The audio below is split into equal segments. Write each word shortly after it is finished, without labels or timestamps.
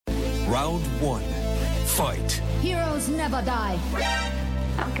Round 1. Fight. Heroes never die.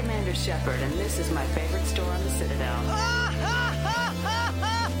 I'm Commander Shepard, and this is my favorite store on the Citadel.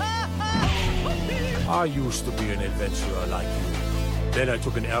 I used to be an adventurer like you. Then I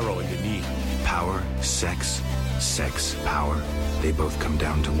took an arrow in the knee. Power, sex, power. They both come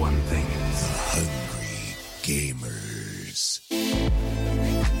down to one thing. Hungry gamers.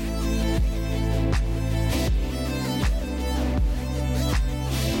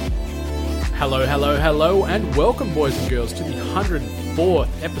 Hello, and welcome, boys and girls, to the 104th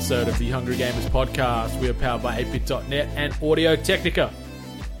episode of the Hungry Gamers podcast. We are powered by 8bit.net and Audio Technica.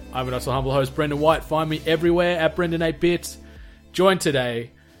 I'm an also humble host, Brendan White. Find me everywhere at Brendan8bit. Joined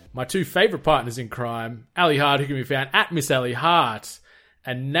today, my two favourite partners in crime, Ali Hart, who can be found at Miss Ali Hart,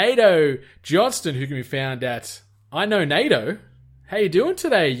 and Nato Johnston, who can be found at I Know Nato. How you doing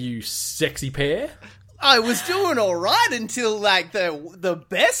today, you sexy pair? I was doing all right until like the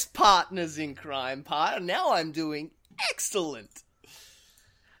best partners in crime part, and now I'm doing excellent.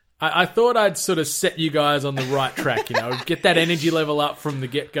 I thought I'd sort of set you guys on the right track, get that energy level up from the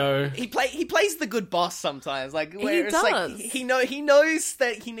get-go. He plays the good boss sometimes, like where it's does. like he knows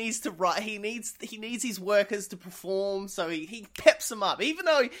that he needs to write, he needs his workers to perform, so he peps them up. Even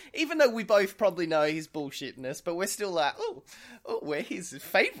though we both probably know his bullshitness, but we're still like, oh, we're his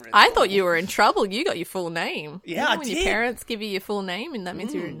favourites. I thought you were in trouble. You got your full name. Yeah, I when did. Your parents give you your full name, and that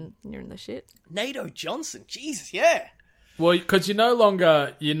means you're in the shit. Nato Johnson, Jesus, yeah. Well, because you're no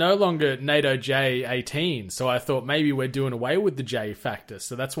longer NATO J18, so I thought maybe we're doing away with the J factor,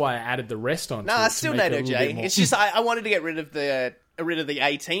 so that's why I added the rest on. Nah, still NATO J. It's just I wanted to get rid of the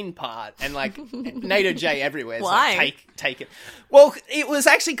 18 part and like NATO J everywhere. So Why? Like, take it. Well, it was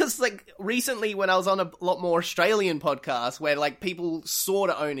actually because like recently when I was on a lot more Australian podcasts where like people sort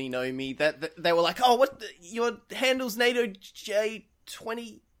of only know me, that they were like, oh, your handle's NATO J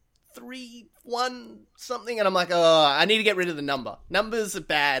 23-1 something, and I'm like, oh, I need to get rid of the number. Numbers are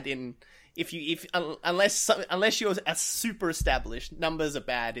bad unless you're a super established. Numbers are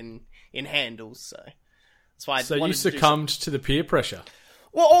bad in handles, so that's why. So you succumbed to the peer pressure.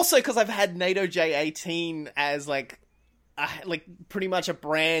 Well, also because I've had NATO J18 as like pretty much a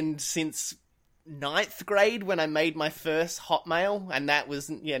brand since 9th grade when I made my first Hotmail, and that was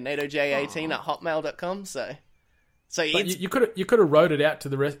NATO J18 at hotmail.com. So you could have wrote it out to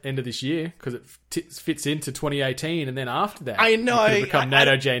the end of this year because it fits into 2018, and then after that, I know, it could have become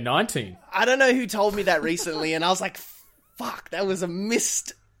NATO J19. I don't know who told me that recently, and I was like, "Fuck, that was a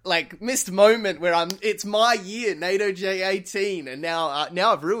missed moment where it's my year, NATO J18, and now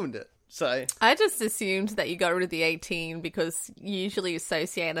I've ruined it." So I just assumed that you got rid of the 18 because you usually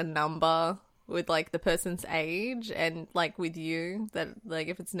associate a number with like the person's age, and like with you, that like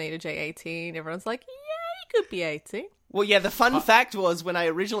if it's NATO J18, everyone's like, yeah, you could be 18. Well, yeah, the fun fact was when I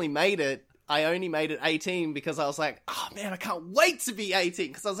originally made it, I only made it 18 because I was like, oh man, I can't wait to be 18,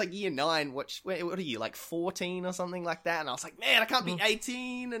 because I was like year 9, what are you, like 14 or something like that, and I was like, man, I can't be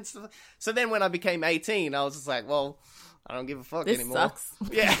 18 and stuff. So then when I became 18, I was just like, well, I don't give a fuck anymore. Sucks.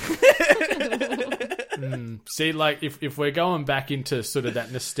 Yeah. See, like, if we're going back into sort of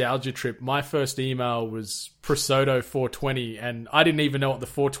that nostalgia trip, my first email was Presoto 420, and I didn't even know what the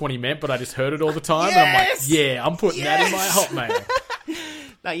 420 meant, but I just heard it all the time, and I'm like, yeah, I'm putting that in my Hotmail.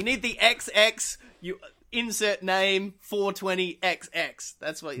 Now, you need the XX, you insert name, 420XX.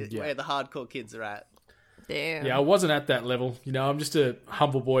 That's where the hardcore kids are at. Damn. Yeah, I wasn't at that level. I'm just a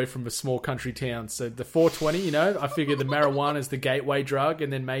humble boy from a small country town. So the 420, I figured the marijuana is the gateway drug,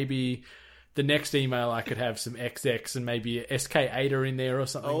 and then maybe the next email I could have some XX and maybe a SK8er in there or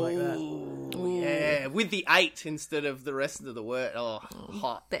something like that. Oh, yeah. With the 8 instead of the rest of the word. Oh,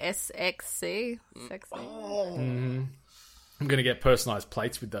 hot. The SXC. Sexy. Oh. Mm-hmm. I'm going to get personalised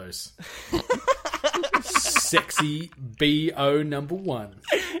plates with those. Sexy BO number 1.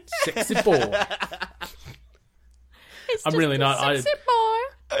 Sexy boy. I'm really not.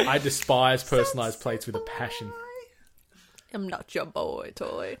 I despise personalised plates with a passion. I'm not your boy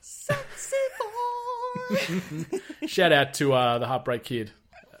toy. Sexy boy. Shout out to the Heartbreak Kid.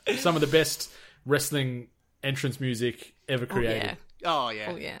 Some of the best wrestling entrance music ever created. Oh yeah.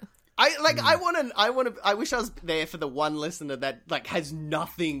 Oh yeah. I wish I was there for the one listener that like has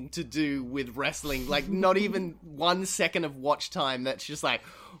nothing to do with wrestling, like not even 1 second of watch time. That's just like,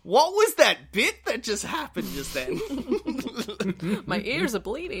 what was that bit that just happened just then? My ears are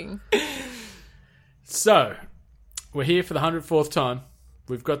bleeding. So, we're here for the 104th time.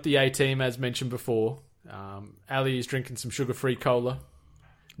 We've got the A-team, as mentioned before. Ali is drinking some sugar-free cola.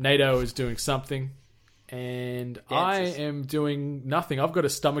 Nato is doing something. and Dances. I am doing nothing. I've got a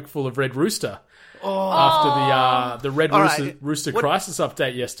stomach full of Red Rooster after the Red Rooster Crisis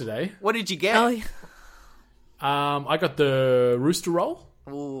update yesterday. What did you get? Oh, yeah. I got the Rooster Roll.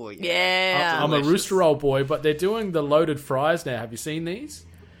 Oh, Yeah. I'm a Rooster Roll boy, but they're doing the loaded fries now. Have you seen these?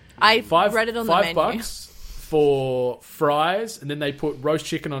 I read it on the menu. $5 for fries, and then they put roast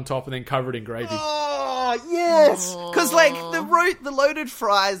chicken on top and then cover it in gravy. Oh, yes! Because, like, the loaded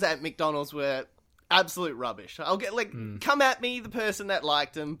fries at McDonald's were absolute rubbish. I'll get, like, come at me, the person that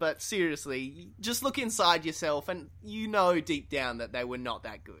liked them, but seriously, just look inside yourself and you know deep down that they were not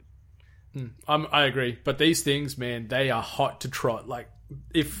that good. I agree, but these things, man, they are hot to trot. Like,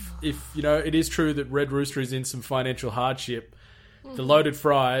 if you know, it is true that Red Rooster is in some financial hardship, the loaded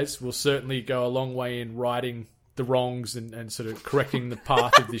fries will certainly go a long way in righting the wrongs and sort of correcting the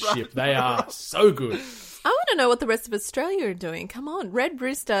path of this ship. They are so good. I want to know what the rest of Australia are doing. Come on. Red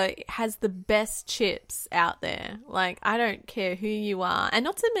Rooster has the best chips out there. Like, I don't care who you are. And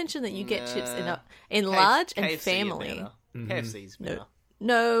not to mention that you get chips in large and family. KFC's better.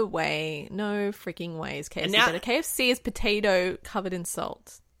 No way. No freaking ways KFC better. KFC is potato covered in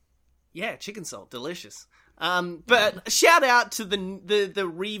salt. Yeah, chicken salt. Delicious. But shout out to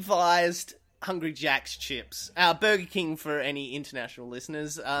the revised Hungry Jack's chips. Burger King for any international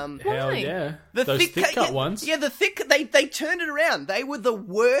listeners. Hell yeah. Those thick cut ones. Yeah, they turned it around. They were the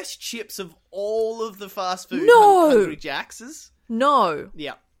worst chips of all of the fast food Hungry Jack's. No.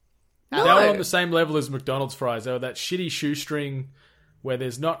 Yeah. They were on the same level as McDonald's fries. They were that shitty shoestring where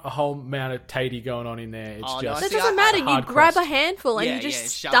there's not a whole amount of tatey going on in there. It's just that doesn't matter. You grab a handful and you just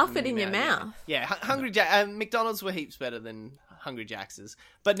stuff it in your mouth. Yeah, Hungry Jack. McDonald's were heaps better than Hungry Jack's,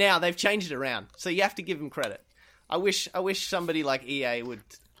 but now they've changed it around, so you have to give them credit. I wish somebody like EA would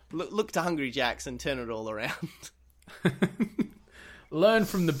look to Hungry Jack's and turn it all around. Learn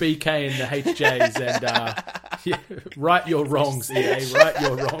from the BK and the HJs and right your wrongs, EA. Right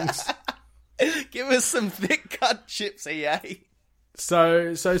your wrongs. Give us some thick cut chips, EA.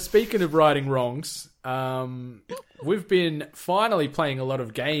 So speaking of righting wrongs, we've been finally playing a lot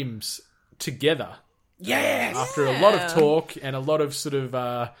of games together. Yes! After a lot of talk and a lot of sort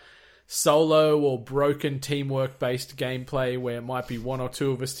of solo or broken teamwork-based gameplay where it might be one or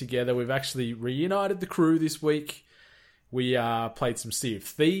two of us together, we've actually reunited the crew this week. We played some Sea of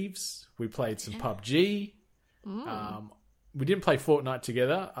Thieves. We played some PUBG. We didn't play Fortnite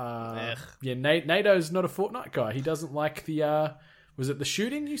together. Nato's not a Fortnite guy. He doesn't like the... was it the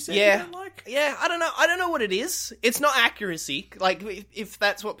shooting you said you don't like? Yeah, I don't know. I don't know what it is. It's not accuracy. Like, if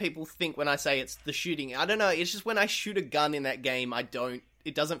that's what people think when I say it's the shooting. I don't know. It's just when I shoot a gun in that game,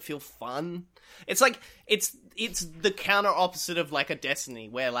 it doesn't feel fun. It's like, it's the counter opposite of like a Destiny,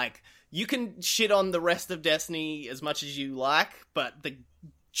 where like, you can shit on the rest of Destiny as much as you like, but the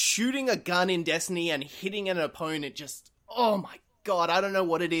shooting a gun in Destiny and hitting an opponent just, oh my god, I don't know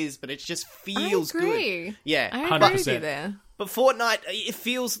what it is, but it just feels good. Yeah. I agree with you there. But Fortnite, it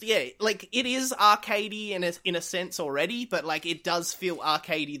feels, like, it is arcadey in a sense already, but, like, it does feel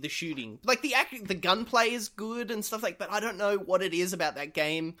arcadey, the shooting. Like, the gunplay is good and stuff like that, but I don't know what it is about that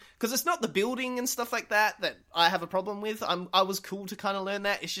game, because it's not the building and stuff like that I have a problem with. I was cool to kind of learn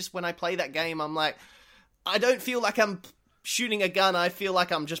that. It's just when I play that game, I'm like, I don't feel like I'm shooting a gun, I feel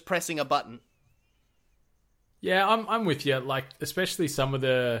like I'm just pressing a button. Yeah, I'm with you. Like, especially some of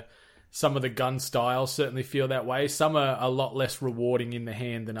the gun styles certainly feel that way. Some are a lot less rewarding in the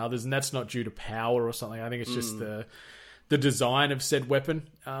hand than others, and that's not due to power or something. I think it's just the design of said weapon.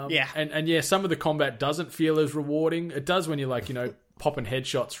 And yeah, some of the combat doesn't feel as rewarding. It does when you're like, popping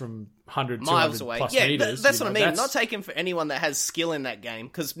headshots from 100, miles 200 away. plus Yeah, meters. that's what I mean. I'm not taking for anyone that has skill in that game,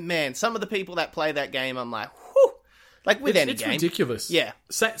 because, man, some of the people that play that game, I'm like, whew. Like with any game. It's ridiculous. Yeah.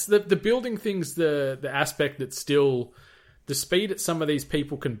 So it's the building things, the aspect that still... The speed that some of these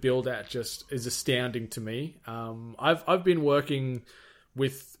people can build at just is astounding to me. I've been working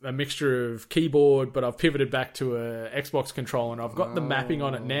with a mixture of keyboard, but I've pivoted back to a Xbox controller, and I've got the mapping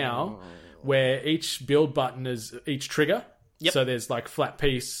on it now, where each build button is each trigger. Yep. So there's like flat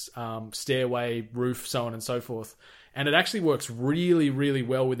piece, stairway, roof, so on and so forth. And it actually works really, really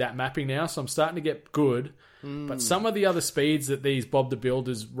well with that mapping now. So I'm starting to get good. But some of the other speeds that these Bob the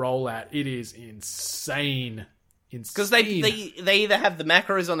Builders roll at, it is insane. Because they either have the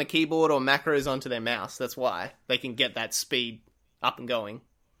macros on the keyboard or macros onto their mouse. That's why they can get that speed up and going.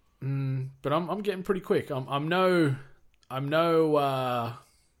 But I'm getting pretty quick. I'm no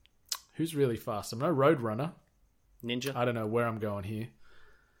who's really fast. I'm no Roadrunner. Ninja. I don't know where I'm going here.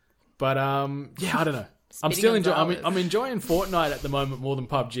 But yeah, I don't know. I'm still enjoying. I'm enjoying Fortnite at the moment more than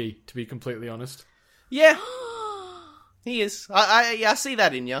PUBG, to be completely honest. Yeah, he is. I see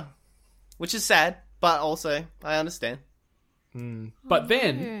that in you, which is sad. but also I understand. But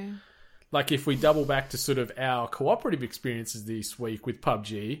then, like, if we double back to sort of our cooperative experiences this week with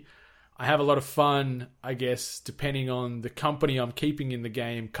PUBG, I have a lot of fun, I guess, depending on the company I'm keeping in the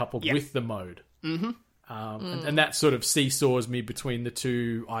game coupled with the mode. Mm-hmm. And that sort of seesaws me between the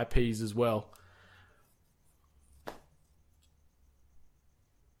two IPs as well.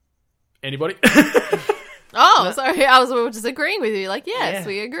 Anybody? Oh, sorry. We were just agreeing with you. Like, yes,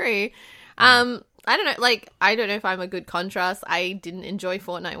 we agree. I don't know. Like, I don't know if I'm a good contrast. I didn't enjoy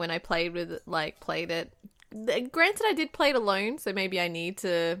Fortnite when I played it. Granted, I did play it alone, so maybe I need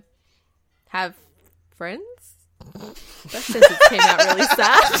to have friends. That sentence came out really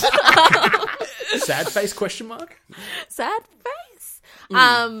sad. Sad face question mark? Sad face.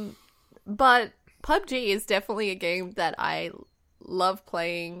 But PUBG is definitely a game that I love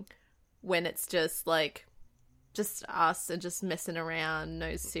playing when it's just like just us and just messing around,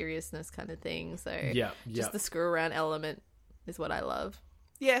 no seriousness kind of thing. So just the screw around element is what I love.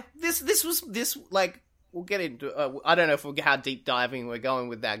 Yeah, this was we'll get into. I don't know how deep diving we're going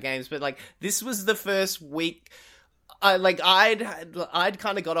with our games, but like this was the first week. I'd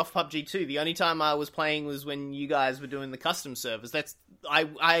kind of got off PUBG too. The only time I was playing was when you guys were doing the custom servers.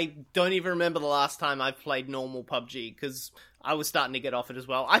 I don't even remember the last time I played normal PUBG because I was starting to get off it as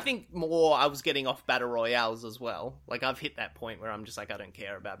well. I think more I was getting off Battle Royales as well. Like I've hit that point where I'm just like I don't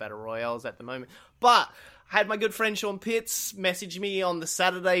care about Battle Royales at the moment. But I had my good friend Sean Pitts message me on the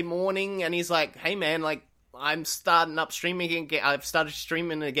Saturday morning and he's like, "Hey man, like I'm starting up streaming again. I've started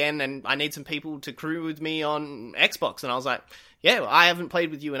streaming again and I need some people to crew with me on Xbox." And I was like, "Yeah, I haven't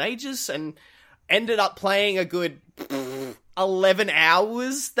played with you in ages," and ended up playing a good 11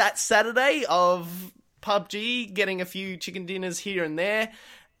 hours that Saturday of PUBG, getting a few chicken dinners here and there.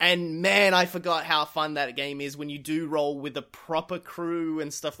 And man, I forgot how fun that game is when you do roll with a proper crew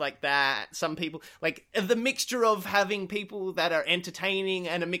and stuff like that. Some people, like, the mixture of having people that are entertaining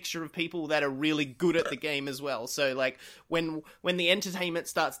and a mixture of people that are really good at the game as well. So, like, when the entertainment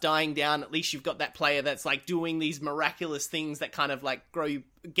starts dying down, at least you've got that player that's, like, doing these miraculous things that kind of, like,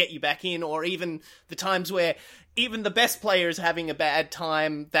 get you back in. Or even the times where even the best player is having a bad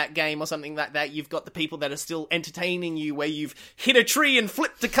time that game or something like that, you've got the people that are still entertaining you where you've hit a tree and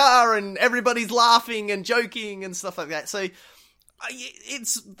flipped a car and everybody's laughing and joking and stuff like that. So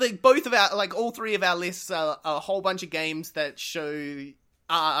it's all three of our lists are a whole bunch of games that show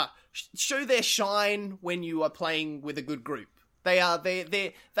their shine when you are playing with a good group. They are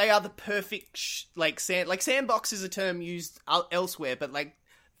the perfect sandbox is a term used elsewhere, but like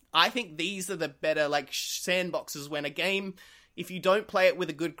I think these are the better, like, sandboxes when a game, if you don't play it with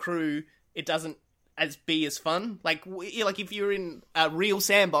a good crew, it doesn't be as fun. Like if you're in a real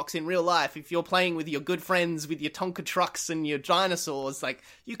sandbox in real life, if you're playing with your good friends, with your Tonka trucks and your dinosaurs, like,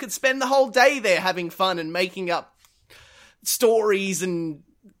 you could spend the whole day there having fun and making up stories and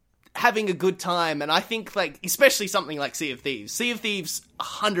having a good time. And I think, like, especially something like Sea of Thieves. Sea of Thieves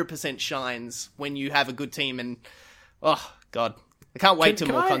 100% shines when you have a good team and, oh, God. I can't wait till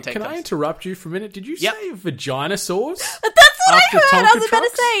more content comes. Can I interrupt you for a minute? Did you say Vaginasaurs? That's what I heard. I was about to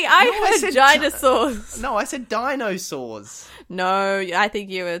say. I heard dinosaurs. No, I said dinosaurs. No, I think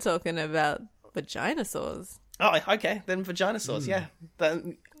you were talking about Vaginasaurs. Oh, okay. Then Vaginasaurs, yeah.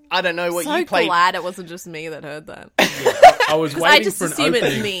 I don't know what you played. So glad it wasn't just me that heard that. Yeah, I was waiting for an opening. I just assume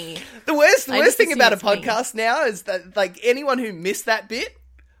it's me. The worst thing about a podcast now is that, like, anyone who missed that bit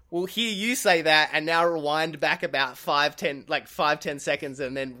will hear you say that and now rewind back about 5-10 seconds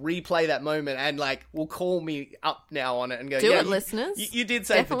and then replay that moment and, like, will call me up now on it and go, listeners. You did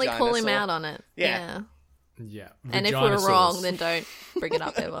say definitely Vaginasaur. Call him out on it. Yeah. And if we're wrong, then don't bring it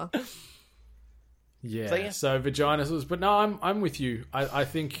up ever. So Vaginasaurs. But no, I'm with you. I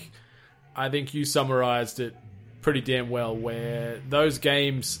think you summarized it pretty damn well, where those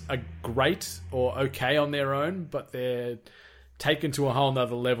games are great or okay on their own, but they're taken to a whole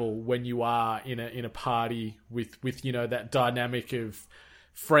nother level when you are in a party with that dynamic of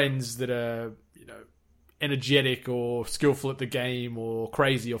friends that are energetic or skillful at the game or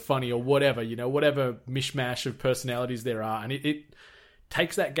crazy or funny or whatever whatever mishmash of personalities there are, and it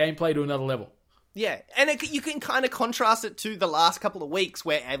takes that gameplay to another level. Yeah, and you can kind of contrast it to the last couple of weeks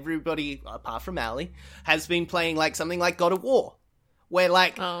where everybody, apart from Ali, has been playing like something like God of War, where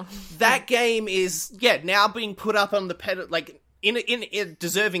that game is now being put up on the pedestal, like in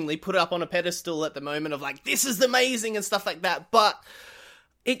deservingly put up on a pedestal at the moment of like, this is amazing and stuff like that, but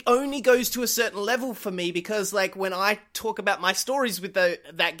it only goes to a certain level for me because, like, when I talk about my stories with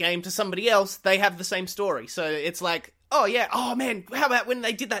that game to somebody else, they have the same story. So it's like, oh yeah, oh man, how about when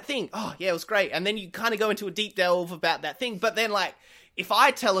they did that thing? Oh yeah, it was great. And then you kind of go into a deep delve about that thing. But then like, if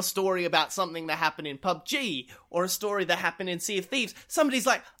I tell a story about something that happened in PUBG or a story that happened in Sea of Thieves, somebody's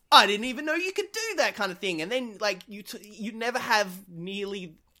like, I didn't even know you could do that kind of thing. And then like you never have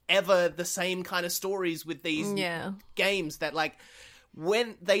nearly ever the same kind of stories with these games that like,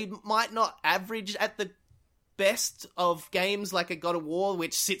 when they might not average at the best of games like a God of War,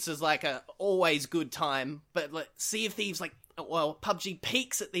 which sits as like a always good time, but like Sea of Thieves, like, well, PUBG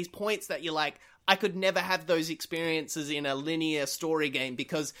peaks at these points that you're like, I could never have those experiences in a linear story game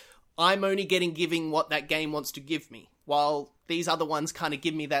because I'm only giving what that game wants to give me, while these other ones kind of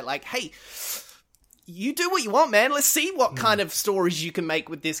give me that like, hey, you do what you want, man. Let's see what kind of stories you can make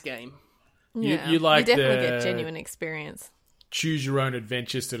with this game. Yeah, you like you definitely get genuine experience. Choose your own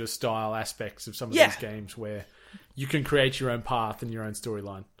adventure sort of style aspects of some of these games where you can create your own path and your own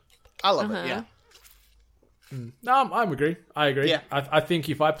storyline. I love it, yeah. No, I agree. Yeah. I think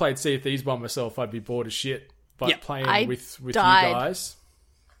if I played Sea of Thieves by myself, I'd be bored as shit. But playing with you guys...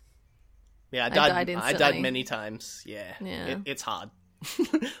 Yeah, I died many times. Yeah. It's hard.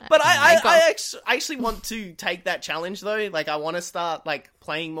 But I actually want to take that challenge, though. Like, I want to start like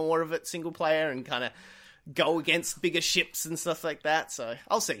playing more of it single player and kind of go against bigger ships and stuff like that. So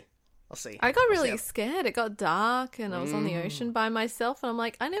I'll see. I got really scared. It got dark and I was on the ocean by myself. And I'm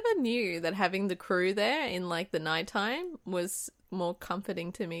like, I never knew that having the crew there in like the nighttime was more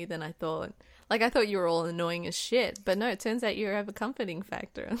comforting to me than I thought. Like, I thought you were all annoying as shit. But no, it turns out you have a comforting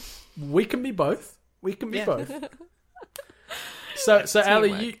factor. We can be both. So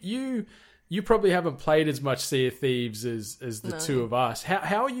Ali, you probably haven't played as much Sea of Thieves as the two of us.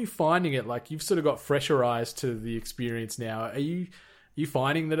 How are you finding it? Like, you've sort of got fresher eyes to the experience now. Are you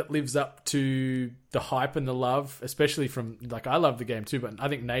finding that it lives up to the hype and the love, especially from, like, I love the game too, but I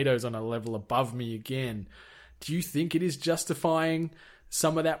think NATO's on a level above me again. Do you think it is justifying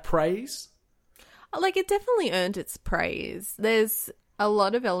some of that praise? Like, it definitely earned its praise. There's a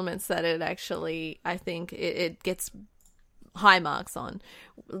lot of elements that it actually, I think, it gets high marks on.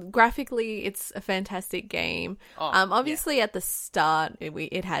 Graphically, it's a fantastic game. Obviously, at the start,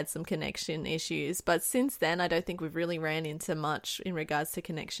 it had some connection issues, but since then, I don't think we've really ran into much in regards to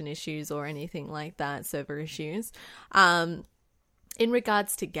connection issues or anything like that, server issues. In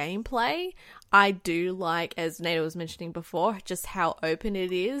regards to gameplay, I do like, as Nato was mentioning before, just how open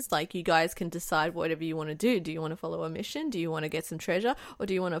it is. Like, you guys can decide whatever you want to do. Do you want to follow a mission? Do you want to get some treasure? Or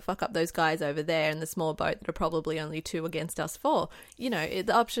do you want to fuck up those guys over there in the small boat that are probably only 2 against us 4? You know,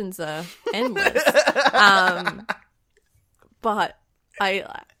 the options are endless. But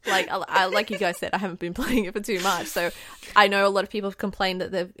like you guys said, I haven't been playing it for too much. So I know a lot of people have complained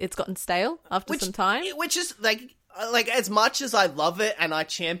that it's gotten stale after some time. Which is, like, as much as I love it and I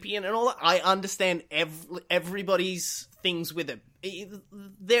champion and all that, I understand everybody's things with it.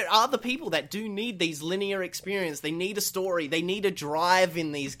 There are the people that do need these linear experience. They need a story. They need a drive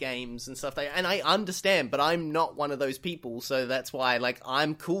in these games and stuff. And I understand, but I'm not one of those people. So that's why, like,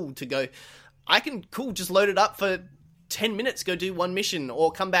 I'm cool to go. I can just load it up for 10 minutes, go do one mission,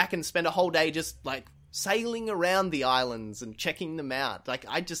 or come back and spend a whole day just like sailing around the islands and checking them out. Like,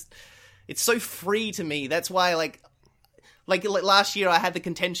 it's so free to me. That's why, like last year I had the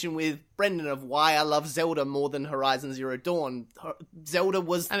contention with Brendan of why I love Zelda more than Horizon Zero Dawn. Zelda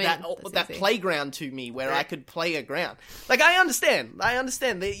was that playground to me where I could play a ground. Like, I understand.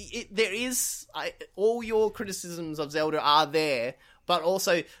 There is all your criticisms of Zelda are there, but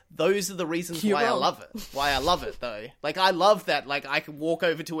also those are the reasons why I love it. Why I love it, though. Like, I love that, like, I could walk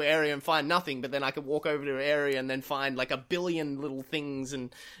over to an area and find nothing, but then I could walk over to an area and then find, like, a billion little things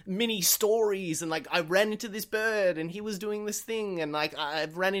and mini stories, and, like, I ran into this bird and he was doing this thing, and, like, I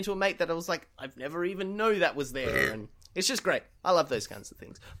ran into a mate that I was like, I've never even know that was there, and it's just great. I love those kinds of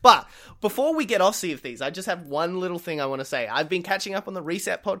things. But before we get off Sea of Thieves, I just have one little thing I want to say. I've been catching up on the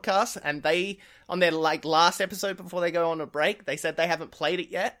Reset podcast, and they, on their like last episode before they go on a break, they said they haven't played it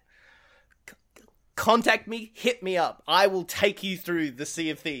yet. Contact me, hit me up. I will take you through the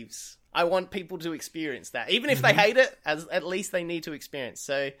Sea of Thieves. I want people to experience that. Even if they hate it, at least they need to experience.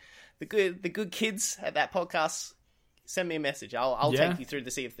 So the good kids at that podcast, send me a message. I'll take you through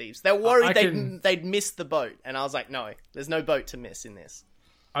the Sea of Thieves. They're worried they'd miss the boat. And I was like, no, there's no boat to miss in this.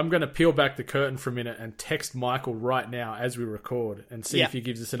 I'm going to peel back the curtain for a minute and text Michael right now as we record and see if he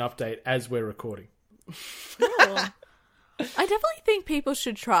gives us an update as we're recording. Cool. I definitely think people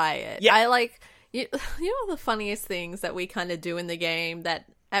should try it. Yeah. I like, you know, the funniest things that we kind of do in the game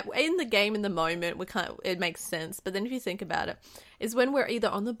that in the moment it makes sense. But then if you think about it, is when we're either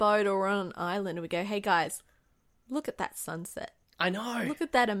on the boat or on an island and we go, hey guys, look at that sunset. I know. Look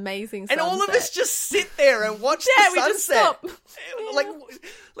at that amazing and sunset. all of us just sit there and watch Yeah, the we just sunset. stop.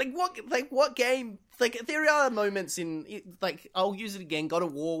 What game? Like, there are moments in, like, I'll use it again, God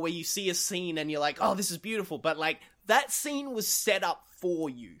of War, where you see a scene and you're like, oh, this is beautiful. But, like, that scene was set up for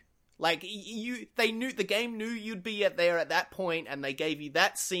you. Like, the game knew you'd be there at that point, and they gave you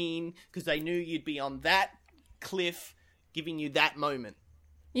that scene because they knew you'd be on that cliff, giving you that moment.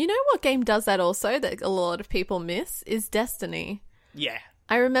 You know what game does that also that a lot of people miss is Destiny. Yeah.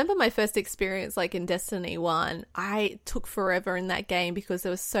 I remember my first experience, like, in Destiny 1. I took forever in that game because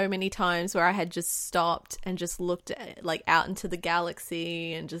there were so many times where I had just stopped and just looked at, like, out into the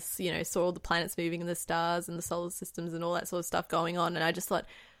galaxy and just, you know, saw all the planets moving and the stars and the solar systems and all that sort of stuff going on. And I just thought,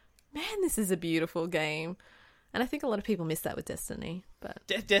 man, this is a beautiful game. And I think a lot of people miss that with Destiny. But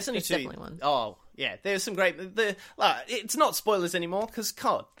Destiny 2. Definitely one. Oh, yeah. There's some great... it's not spoilers anymore, because,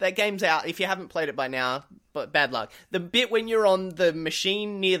 God, that game's out. If you haven't played it by now, but bad luck. The bit when you're on the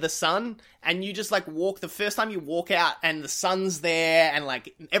machine near the sun, and you just, like, walk... The first time you walk out, and the sun's there, and,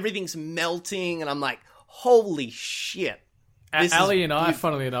 like, everything's melting, and I'm like, holy shit. Ali and I,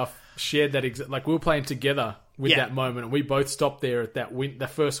 funnily enough, shared that... like, we were playing together with that moment, and we both stopped there at that the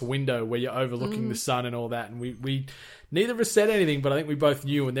first window where you're overlooking the sun and all that, and we neither of us said anything, but I think we both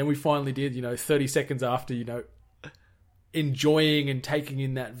knew, and then we finally did, 30 seconds after, enjoying and taking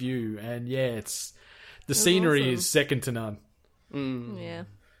in that view, and it's the scenery awesome. is second to none. Yeah.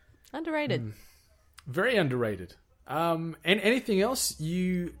 Underrated. Very underrated. And anything else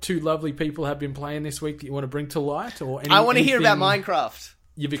you two lovely people have been playing this week that you want to bring to light? Or I want to hear about Minecraft.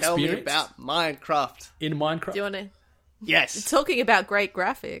 You've Tell me experienced about Minecraft. in Minecraft? Do you want to... Yes. Talking about great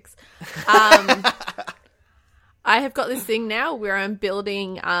graphics. I have got this thing now where I'm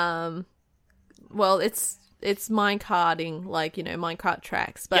building, it's minecarting, like, minecart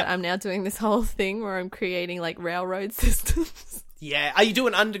tracks, but I'm now doing this whole thing where I'm creating, like, railroad systems. Yeah. Are you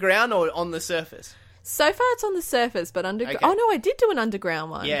doing underground or on the surface? So far it's on the surface, but underground... Okay. Oh, no, I did do an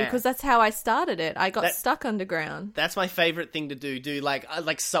underground one, Yeah. because that's how I started it. I got stuck underground. That's my favorite thing to do like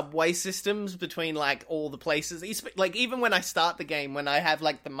subway systems between, like, all the places. Like, even when I start the game, when I have,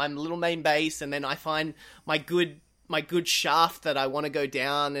 like, my little main base, and then I find my good shaft that I want to go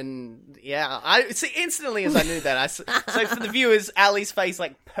down, and I see instantly as I knew that. So for the viewers, Ali's face,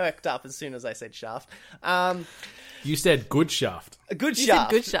 like, perked up as soon as I said shaft. You said good shaft. A good You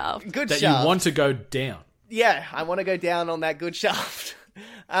shaft. said good shaft. Good That shaft. you want to go down. Yeah, I want to go down on that good shaft.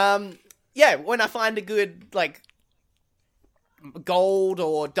 When I find a good, like, gold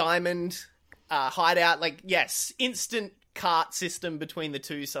or diamond hideout, like, yes, instant cart system between the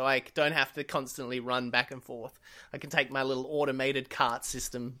two, so I don't have to constantly run back and forth. I can take my little automated cart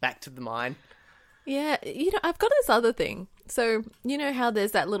system back to the mine. Yeah, I've got this other thing. So, you know how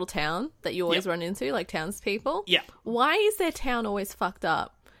there's that little town that you always run into, like townspeople? Yeah. Why is their town always fucked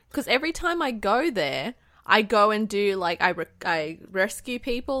up? Because every time I go there, I go and do, like, I rescue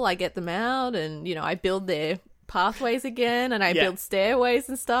people, I get them out, and, I build their pathways again, and I build stairways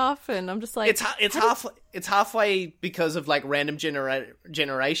and stuff, and I'm just like... It's halfway because of, like, random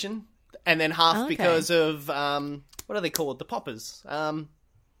generation, and then half because of, what are they called? The poppers.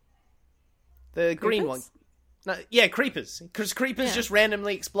 The green one. No, yeah, creepers. Because creepers just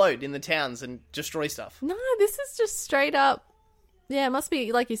randomly explode in the towns and destroy stuff. No, this is just straight up... Yeah, it must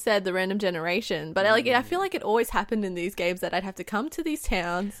be, like you said, the random generation. But I feel like it always happened in these games that I'd have to come to these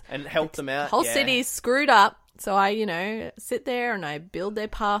towns. And help them out. Whole city's screwed up. So I, sit there and I build their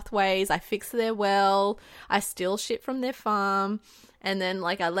pathways. I fix their well. I steal shit from their farm. And then,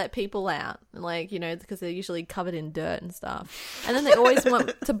 like, I let people out, like, because they're usually covered in dirt and stuff. And then they always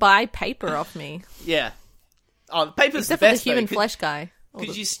want to buy paper off me. Yeah. Oh, the paper's Except the best, for the human flesh guy.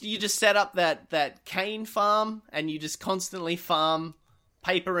 Because you just set up that cane farm, and you just constantly farm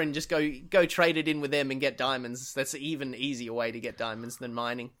paper and just go trade it in with them and get diamonds. That's an even easier way to get diamonds than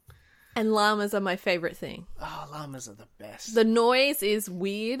mining. And llamas are my favorite thing. Oh, llamas are the best. The noise is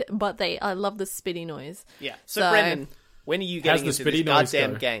weird, but I love the spitty noise. Yeah. So Brendan... When are you getting into this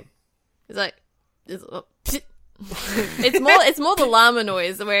goddamn game? It's like it's more the llama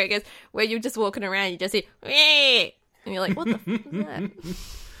noise where you're just walking around, you just hear and you're like, what the fuck is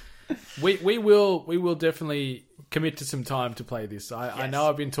that? We will definitely commit to some time to play this. I know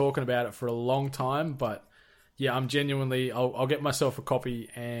I've been talking about it for a long time, but yeah, I'm genuinely I'll get myself a copy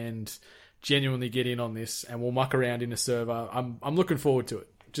and genuinely get in on this, and we'll muck around in a server. I'm looking forward to it.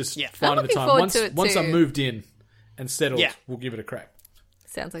 Just finding the time once I'm moved in and settled, we'll give it a crack.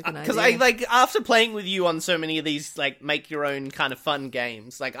 Sounds like an idea. Because after playing with you on so many of these, like, make your own kind of fun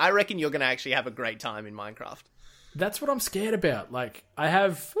games, like, I reckon you're going to actually have a great time in Minecraft. That's what I'm scared about. Like, I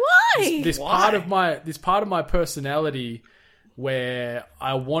have Why? this part of my personality where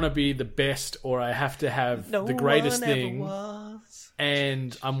I want to be the best or I have to have the greatest thing.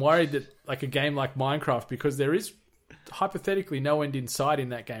 And I'm worried that like a game like Minecraft, because there is hypothetically no end in sight in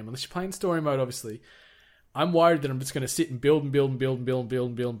that game, unless you're playing story mode, obviously. I'm worried that I'm just going to sit and build and build and build and build and build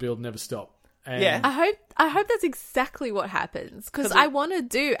and build and build and never stop. And Yeah. I hope that's exactly what happens, because I want to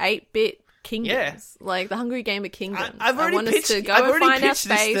do 8-bit kingdoms, like the Hungry Gamer Kingdoms. I've already want us pitched, to go I've and already find our pitched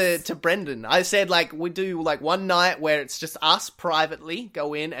this space. to Brendan. I said, like, we do, like, one night where it's just us privately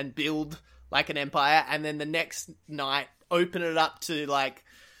go in and build, like, an empire, and then the next night open it up to, like,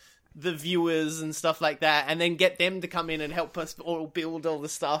 the viewers and stuff like that, and then get them to come in and help us all build all the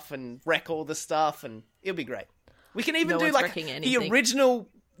stuff and wreck all the stuff, and it'll be great. We can even No do, one's like, wrecking the anything. original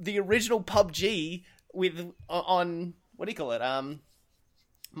PUBG with, on, what do you call it,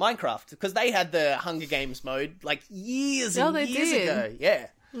 Minecraft, because they had the Hunger Games mode like years and they years did. ago. Yeah.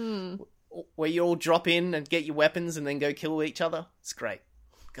 Where you all drop in and get your weapons and then go kill each other. It's great.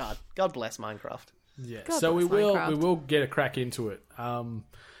 God bless Minecraft. Yeah, God so we bless will Minecraft. get a crack into it.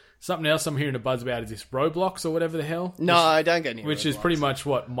 Something else I'm hearing a buzz about is this Roblox or whatever the hell. No, don't go near Which is Roblox. pretty much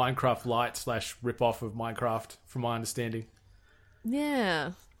what Minecraft Lite / rip-off of Minecraft, from my understanding.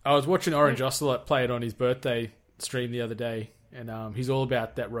 Yeah. I was watching Orange Ocelot play it on his birthday stream the other day, and he's all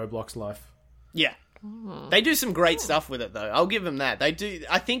about that Roblox life. Yeah. They do some great stuff with it, though. I'll give them that. They do.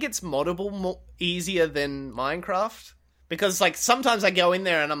 I think it's moddable easier than Minecraft. Because, like, sometimes I go in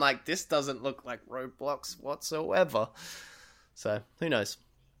there and I'm like, this doesn't look like Roblox whatsoever. So, who knows?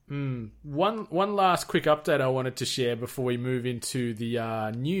 One last quick update I wanted to share before we move into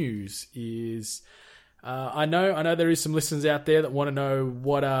the news is... I know there is some listeners out there that want to know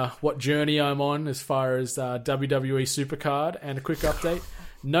what journey I'm on as far as WWE Supercard, and a quick update.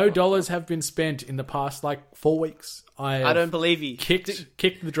 No dollars have been spent in the past, 4 weeks. I don't believe you. Kicked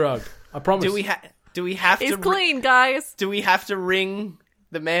the drug. I promise. Do we have It's to... clean, guys. Do we have to ring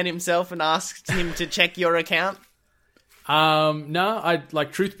the man himself and ask him to check your account? No,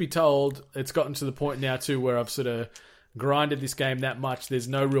 truth be told, it's gotten to the point now too where I've sort of grinded this game that much. There's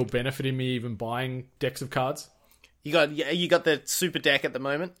no real benefit in me even buying decks of cards. You got the super deck at the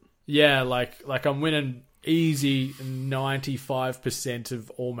moment? Yeah, like I'm winning easy 95%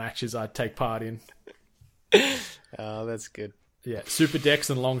 of all matches I take part in. Oh, that's good. Yeah, super decks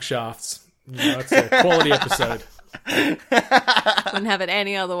and long shafts. It's a quality episode. Wouldn't have it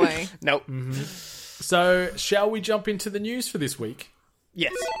any other way. Nope. So, shall we jump into the news for this week?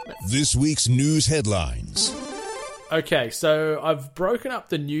 Yes. This week's news headlines. Okay, so I've broken up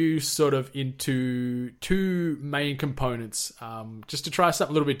the news sort of into two main components, just to try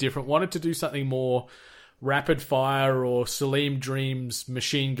something a little bit different. Wanted to do something more rapid fire or Salim Dreams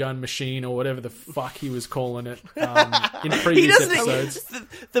machine gun machine or whatever the fuck he was calling it in previous episodes.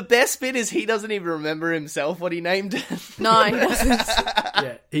 The best bit is he doesn't even remember himself what he named it. No, he doesn't.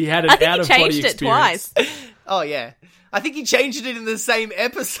 Yeah, he had an I think out he of body changed it experience. twice. Oh, yeah. I think he changed it in the same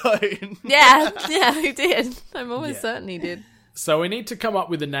episode. Yeah, he did. I'm almost certain he did. So we need to come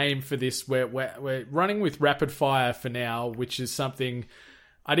up with a name for this. We're running with rapid fire for now, which is something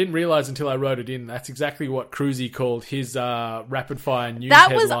I didn't realize until I wrote it in. That's exactly what Cruzy called his rapid fire news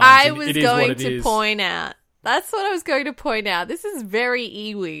That was headlines, I and was it is what going it to is. point out. That's what I was going to point out. This is very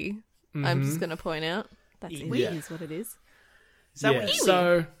Iwi. I'm just going to point out. That's Iwi Yeah. is what it is. Is that Yeah, what he...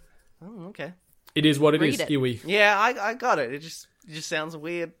 so Oh, okay. it is what it Read is, it. Iwi. Yeah, I got it. It just sounds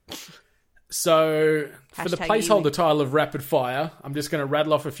weird. So, for the Hashtag placeholder Iwi. title of Rapid Fire, I'm just going to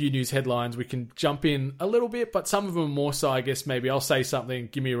rattle off a few news headlines. We can jump in a little bit, but some of them more so, I guess, maybe I'll say something,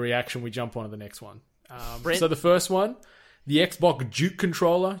 give me a reaction, we jump on to the next one. So the first one, the Xbox Duke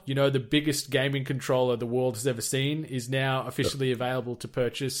controller, the biggest gaming controller the world has ever seen, is now officially available to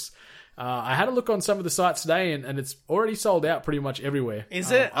purchase. I had a look on some of the sites today, and it's already sold out pretty much everywhere.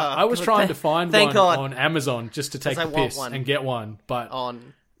 Is it? I was trying to find thank one God. on Amazon just to take the I want piss one. and get one, but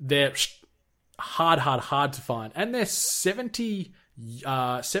they're hard to find, and they're 70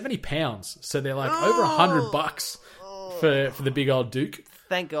 pounds, so they're like over $100 for the big old Duke.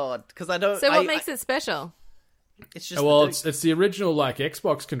 Thank God, because I don't... So what makes it special? It's just Well, the Duke. it's the original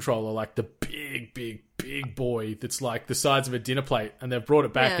Xbox controller, like the big boy that's like the size of a dinner plate, and they've brought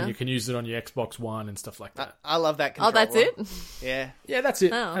it back, Yeah. and you can use it on your Xbox One and stuff like that. I love that Oh, controller. that's it? Yeah. Yeah, that's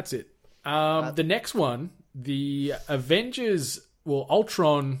it. Oh. That's it. The next one, the Avengers, not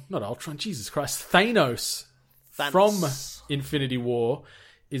Ultron, Jesus Christ, Thanos from Infinity War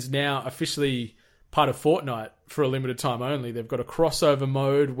is now officially part of Fortnite for a limited time only. They've got a crossover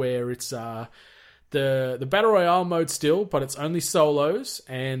mode where it's the Battle Royale mode still, but it's only solos,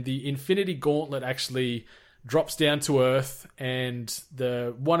 and the Infinity Gauntlet actually drops down to Earth, and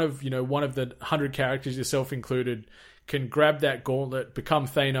one of the 100 characters, yourself included, can grab that gauntlet, become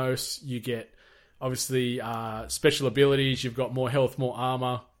Thanos. You get, obviously, special abilities. You've got more health, more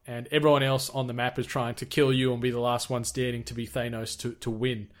armor. And everyone else on the map is trying to kill you and be the last one standing to be Thanos to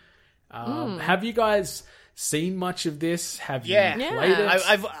win. Have you guys seen much of this? Have you played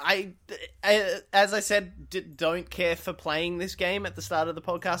it? I as I said, don't care for playing this game at the start of the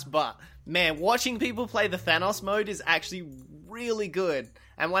podcast, but man, watching people play the Thanos mode is actually really good.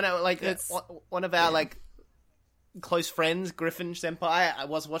 And when one of our close friends, Griffin Senpai, I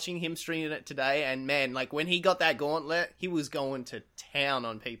was watching him streaming it today, and man, when he got that gauntlet, he was going to town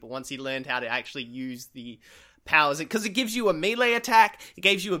on people once he learned how to actually use the powers, because it gives you a melee attack, it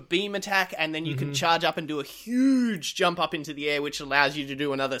gives you a beam attack, and then you can charge up and do a huge jump up into the air, which allows you to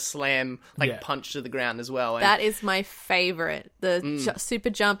do another slam, punch to the ground as well. And that is my favorite. The super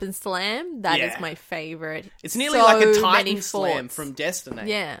jump and slam, that is my favorite. It's nearly like a Titan slam from Destiny.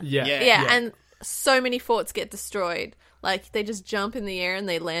 Yeah, and so many forts get destroyed. They just jump in the air and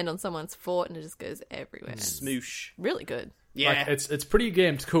they land on someone's fort and it just goes everywhere. Smoosh. Really good. Yeah, it's pretty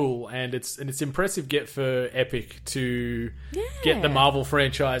damn cool, and it's impressive get for Epic to get the Marvel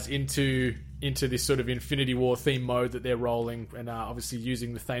franchise into this sort of Infinity War theme mode that they're rolling, and obviously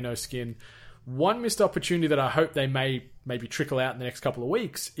using the Thanos skin. One missed opportunity that I hope they maybe trickle out in the next couple of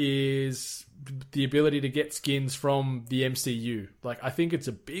weeks is the ability to get skins from the MCU. I think it's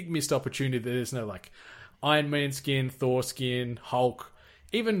a big missed opportunity that there's no Iron Man skin, Thor skin, Hulk,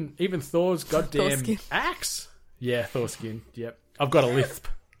 even Thor's goddamn axe. Yeah, Thor skin. Yep. I've got a lisp.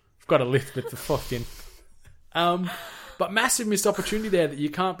 With the Thor skin. But massive missed opportunity there that you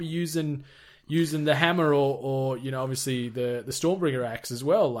can't be using the hammer or obviously the Stormbringer axe as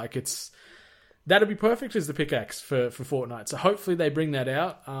well. That'd be perfect as the pickaxe for Fortnite. So hopefully they bring that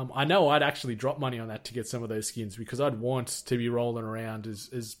out. I know I'd actually drop money on that to get some of those skins because I'd want to be rolling around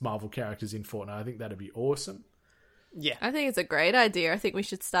as Marvel characters in Fortnite. I think that'd be awesome. Yeah. I think it's a great idea. I think we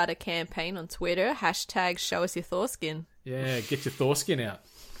should start a campaign on Twitter. # show us your Thor skin. Yeah, get your Thor skin out.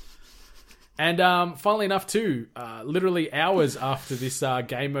 And funnily enough too, literally hours after this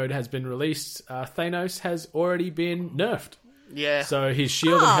game mode has been released, Thanos has already been nerfed. Yeah. So his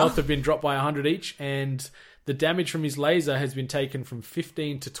shield and health have been dropped by 100 each, and the damage from his laser has been taken from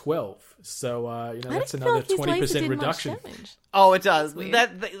 15 to 12. So, that's another 20% reduction. Oh, it does.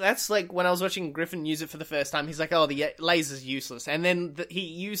 That's when I was watching Griffin use it for the first time. He's like, oh, the laser's useless. And then he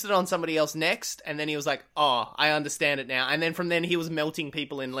used it on somebody else next, and then he was like, oh, I understand it now. And then from then he was melting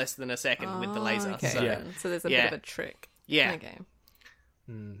people in less than a second with the laser. Okay. So there's a bit of a trick. Yeah. Okay.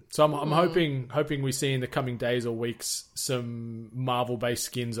 So I'm hoping we see in the coming days or weeks some Marvel-based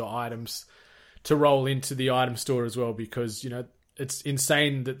skins or items to roll into the item store as well, because it's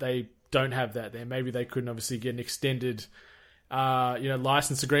insane that they don't have that there. Maybe they couldn't obviously get an extended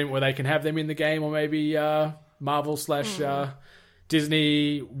license agreement where they can have them in the game, or maybe Marvel /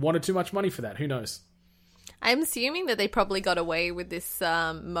 Disney wanted too much money for that. Who knows? I'm assuming that they probably got away with this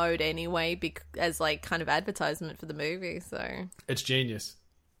mode anyway as kind of advertisement for the movie. So it's genius.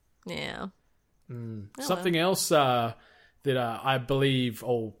 Yeah. Something else that I believe,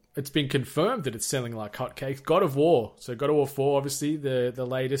 it's been confirmed that it's selling like hotcakes. God of War. So God of War 4, obviously the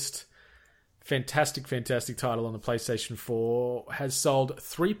latest fantastic title on the PlayStation 4, has sold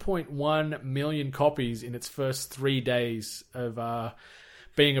 3.1 million copies in its first 3 days of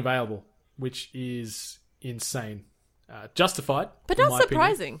being available, which is insane. Justified, but not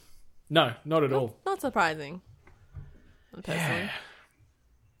surprising. Opinion. No, not at all. Not surprising. Personally.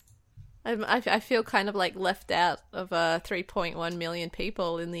 I feel kind of left out of 3.1 million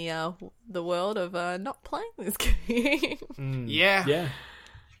people in the world of not playing this game. Yeah.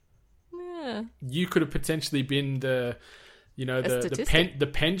 You could have potentially been the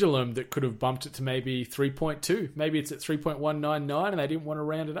pendulum that could have bumped it to maybe 3.2. Maybe it's at 3.199 and they didn't want to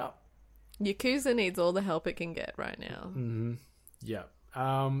round it up. Yakuza needs all the help it can get right now. Mm-hmm. Yeah.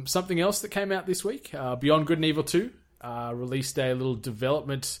 Something else that came out this week, Beyond Good and Evil 2, released a little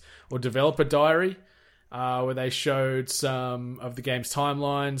development or developer diary where they showed some of the game's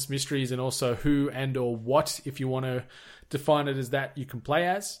timelines, mysteries, and also who and or what, if you want to define it as that, you can play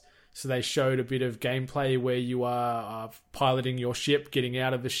as. So they showed a bit of gameplay where you are piloting your ship, getting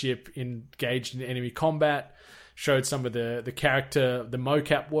out of the ship, engaged in enemy combat, showed some of the character, the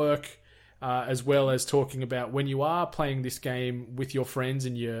mocap work, as well as talking about when you are playing this game with your friends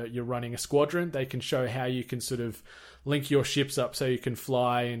and you're running a squadron, they can show how you can sort of link your ships up so you can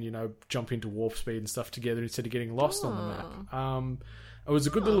fly and, jump into warp speed and stuff together instead of getting lost on the map. It was a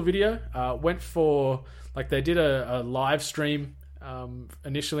good little video. Went for, they did a live stream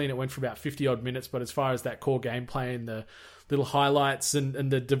initially, and it went for about 50 odd minutes, but as far as that core gameplay and the little highlights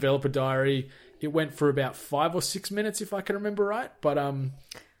and the developer diary, It went for about 5 or 6 minutes, if I can remember right. But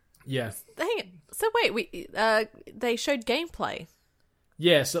yeah. Hang on. So wait, they showed gameplay.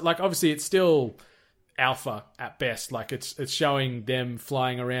 Yeah, so like obviously it's still alpha at best. Like it's showing them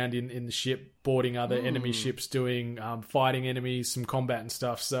flying around in the ship, boarding other enemy ships, doing fighting enemies, some combat and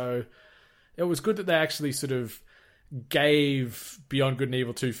stuff. So it was good that they actually sort of gave Beyond Good and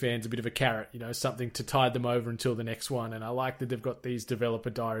Evil 2 fans a bit of a carrot, something to tide them over until the next one. And I like that they've got these developer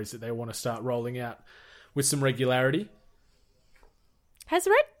diaries that they want to start rolling out with some regularity. Has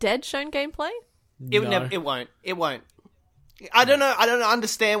Red Dead shown gameplay? It won't. I don't know. I don't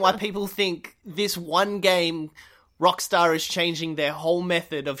understand why people think this one game, Rockstar is changing their whole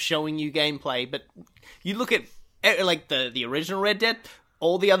method of showing you gameplay. But you look at like the original Red Dead,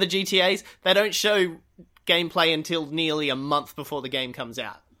 all the other GTAs, they don't show gameplay until nearly a month before the game comes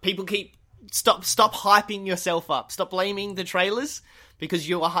out. People stop hyping yourself up. Stop blaming the trailers because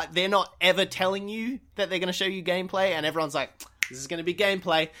they're not ever telling you that they're going to show you gameplay, and everyone's like, this is going to be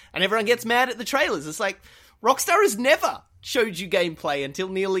gameplay, and everyone gets mad at the trailers. It's like, Rockstar has never showed you gameplay until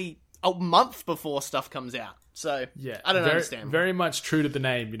nearly a month before stuff comes out. So, yeah, I don't understand. Very much true to the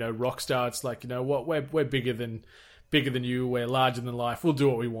name, Rockstar. It's like, what, we're bigger than you, we're larger than life, we'll do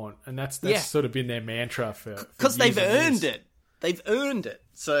what we want. And that's sort of been their mantra for because they've earned it. They've earned it.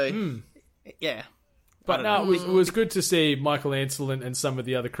 So, yeah. But no, it was good to see Michael Ansel and some of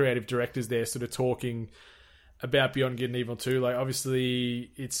the other creative directors there sort of talking about Beyond Good and Evil 2. Like,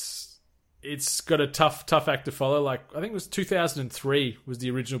 obviously, it's got a tough act to follow. Like, I think it was 2003 was the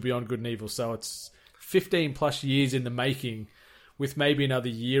original Beyond Good and Evil, so it's 15 plus years in the making, with maybe another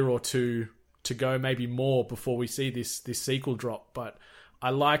year or two to go, maybe more, before we see this sequel drop. But I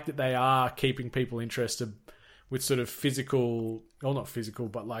like that they are keeping people interested with sort of physical, well, not physical,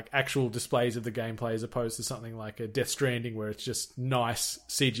 but like actual displays of the gameplay, as opposed to something like a Death Stranding where it's just nice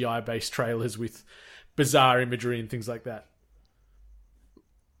CGI-based trailers with bizarre imagery and things like that.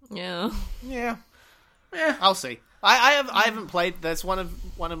 Yeah. I'll see. I haven't played. That's one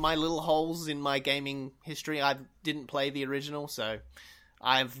of my little holes in my gaming history. I didn't play the original, so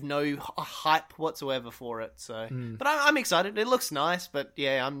I have no hype whatsoever for it. So, but I'm excited. It looks nice, but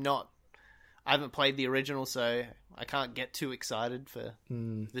yeah, I haven't played the original, so I can't get too excited for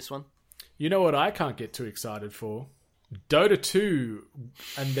this one. You know what I can't get too excited for? Dota 2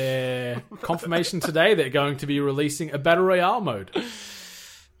 and their confirmation today they're going to be releasing a Battle Royale mode.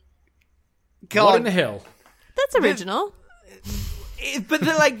 God. What in the hell? That's original. But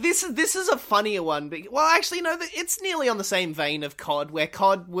like this is a funnier one. But, well, actually, no, it's nearly on the same vein of COD, where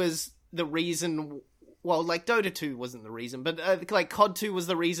COD was the reason. Well, like Dota 2 wasn't the reason, but like COD 2 was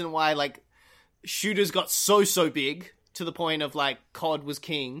the reason why like shooters got so big to the point of like COD was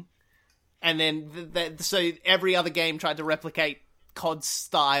king, and then so every other game tried to replicate COD's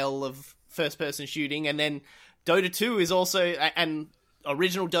style of first person shooting, and then Dota 2 is also and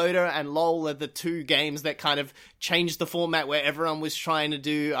original Dota and LoL are the two games that kind of changed the format, where everyone was trying to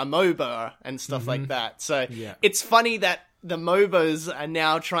do a MOBA and stuff like that. So It's funny that the MOBAs are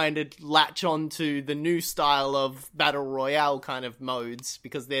now trying to latch on to the new style of Battle Royale kind of modes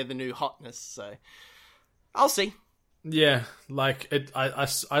because they're the new hotness. So I'll see. Yeah, like I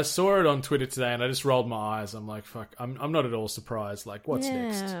saw it on Twitter today and I just rolled my eyes. I'm like, fuck, I'm not at all surprised. Like, what's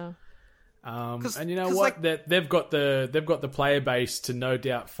next? And you know what? Like, they've got the player base to no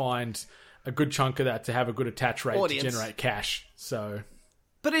doubt find a good chunk of that to have a good attach rate to generate cash. So,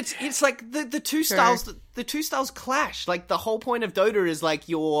 but it's like the two styles. The two styles clash. Like the whole point of Dota is like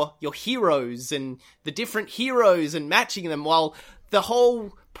your heroes and the different heroes and matching them. While the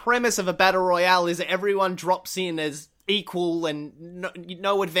whole premise of a battle royale is that everyone drops in as equal and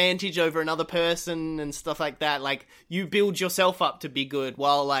no advantage over another person and stuff like that. Like you build yourself up to be good.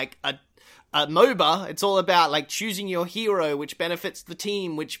 While like a MOBA, it's all about like choosing your hero, which benefits the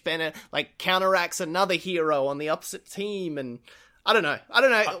team, which like counteracts another hero on the opposite team. And I don't know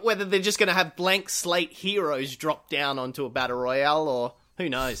whether they're just going to have blank slate heroes drop down onto a battle royale, or who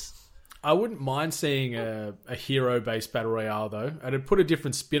knows. I wouldn't mind seeing a hero-based battle royale though. It'd put a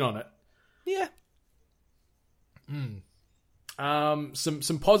different spin on it. Yeah.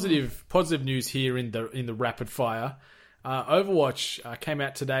 Some positive news here in the rapid fire. Overwatch came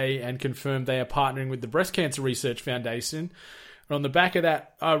out today and confirmed they are partnering with the Breast Cancer Research Foundation. And on the back of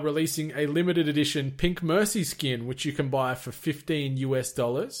that, are releasing a limited edition Pink Mercy skin, which you can buy for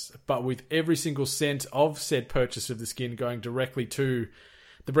 $15, but with every single cent of said purchase of the skin going directly to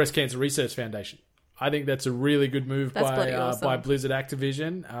the Breast Cancer Research Foundation. I think that's a really good move by Blizzard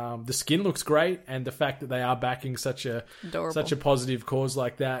Activision. The skin looks great, and the fact that they are backing such a positive cause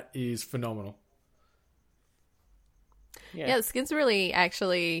like that is phenomenal. Yeah, the skin's really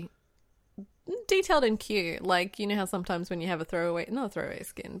actually detailed and cute. Like, you know how sometimes when you have not a throwaway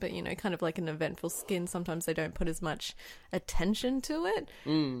skin, but, you know, kind of like an eventful skin, sometimes they don't put as much attention to it.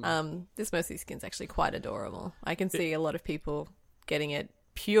 This Mercy skin's actually quite adorable. I can see a lot of people getting it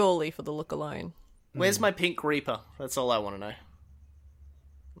purely for the look alone. Where's my pink Reaper? That's all I want to know.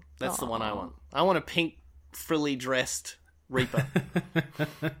 That's the one I want. I want a pink, frilly dressed Reaper.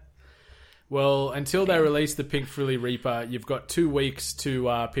 Well, until they release the Pink Frilly Reaper, you've got 2 weeks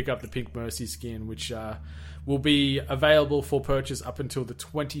to pick up the Pink Mercy skin, which will be available for purchase up until the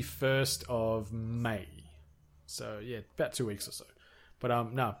 21st of May. So, yeah, about 2 weeks or so.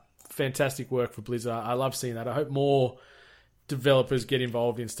 But, no, fantastic work for Blizzard. I love seeing that. I hope more developers get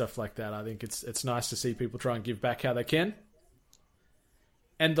involved in stuff like that. I think it's nice to see people try and give back how they can.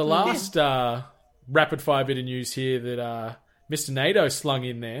 And the last rapid-fire bit of news here that... Mr. Nato slung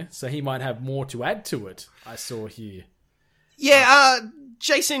in there, so he might have more to add to it, I saw here. Yeah,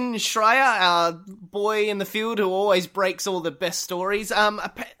 Jason Schreier, our boy in the field who always breaks all the best stories, I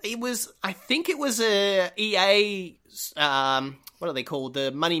think it was a EA, what are they called?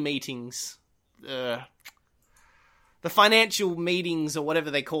 The money meetings. The financial meetings, or whatever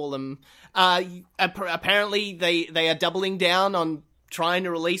they call them. Apparently, they are doubling down on trying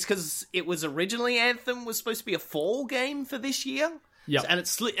to release, because it was originally Anthem was supposed to be a fall game for this year. Yeah, and it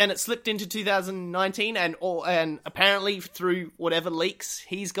slipped into 2019, and apparently through whatever leaks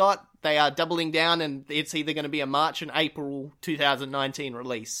he's got, they are doubling down, and it's either going to be a March and April 2019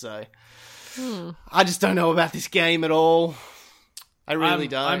 release. So I just don't know about this game at all. I really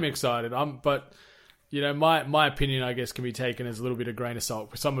don't. I'm excited. But you know, my opinion, I guess, can be taken as a little bit of grain of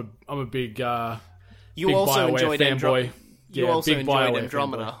salt, because I'm a big you also BioWare enjoyed fanboy. You also enjoyed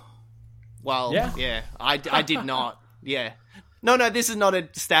Andromeda. Fanboy. Well, yeah, I did not. Yeah. No, this is not a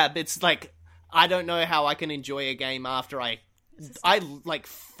stab. It's like, I don't know how I can enjoy a game after I like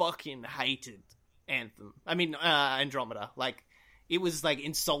fucking hated Anthem. I mean, Andromeda. Like, it was like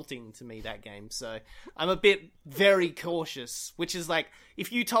insulting to me, that game. So I'm very cautious, which is like,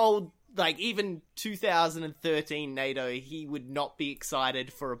 if you told like even 2013 Nato he would not be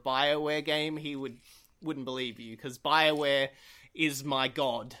excited for a BioWare game, he wouldn't believe you, because BioWare is my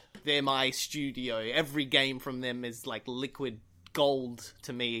god. They're my studio. Every game from them is like liquid gold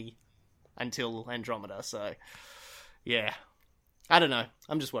to me until Andromeda. So, yeah. I don't know.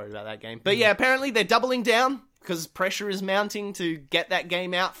 I'm just worried about that game. But yeah, apparently they're doubling down because pressure is mounting to get that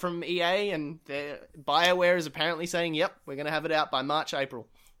game out from EA, and BioWare is apparently saying, yep, we're going to have it out by March, April.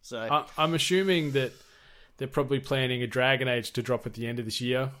 So I'm assuming that they're probably planning a Dragon Age to drop at the end of this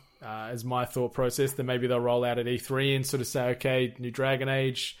year. As my thought process, then maybe they'll roll out at E3 and sort of say, okay, new Dragon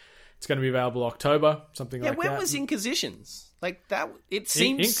Age, it's going to be available October, something like that. Yeah, when was Inquisitions? Like that, it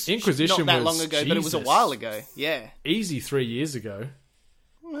seems Inquisition not that was, long ago, but it was a while ago. Yeah, easy 3 years ago.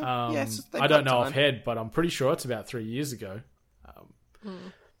 Yes, I don't know offhand, but I'm pretty sure it's about 3 years ago.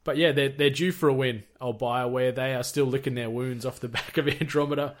 But yeah, they're due for a win. Old BioWare, they are still licking their wounds off the back of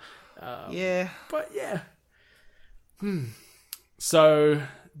Andromeda. Yeah, but yeah. So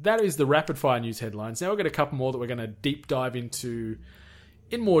that is the rapid fire news headlines. Now we've got a couple more that we're going to deep dive into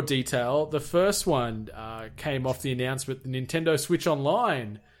in more detail. The first one came off the announcement the Nintendo Switch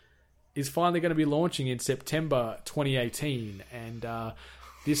Online is finally going to be launching in September 2018. And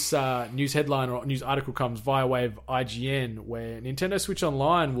this news headline or news article comes via way of IGN, where Nintendo Switch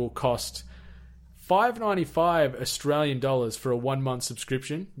Online will cost $5.95 Australian dollars for a 1 month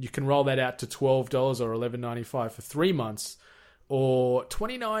subscription. You can roll that out to $12 or $11.95 for 3 months, or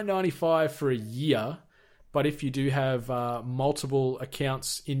 $29.95 for a year. But if you do have multiple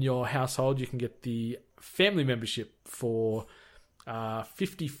accounts in your household, you can get the family membership for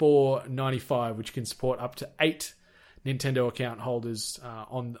 $54.95, which can support up to 8 Nintendo account holders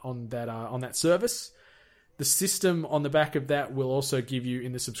on that service. The system on the back of that will also give you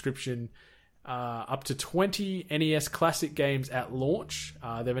in the subscription up to 20 NES Classic games at launch.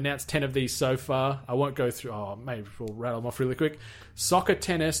 They've announced 10 of these so far. I won't go through. Maybe we'll rattle them off really quick. Soccer,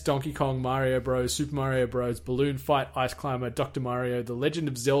 Tennis, Donkey Kong, Mario Bros, Super Mario Bros, Balloon Fight, Ice Climber, Dr. Mario, The Legend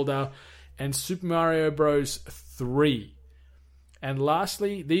of Zelda, and Super Mario Bros 3. And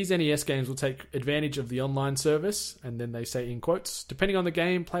lastly, these NES games will take advantage of the online service, and then they say in quotes, depending on the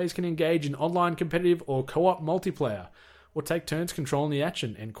game, players can engage in online competitive or co-op multiplayer, or take turns controlling the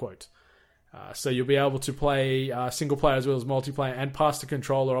action, end quote. So you'll be able to play single player as well as multiplayer and pass the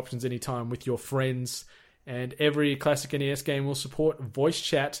controller options anytime with your friends. And every classic NES game will support voice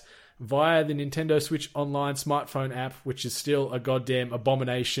chat via the Nintendo Switch Online smartphone app, which is still a goddamn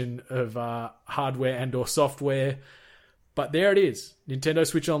abomination of hardware and or software. But there it is. Nintendo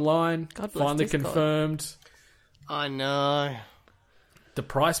Switch Online, finally confirmed. I know. The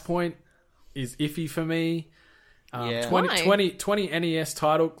price point, is iffy for me. Yeah. 20 NES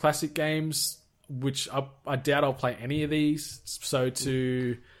title classic games, which I doubt I'll play any of these. So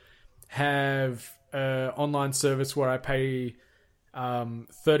to have an online service where I pay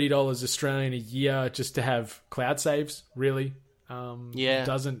 $30 Australian a year just to have cloud saves, really,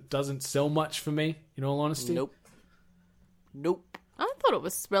 doesn't sell much for me, in all honesty. Nope. I thought it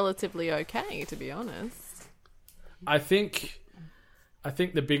was relatively okay, to be honest. I think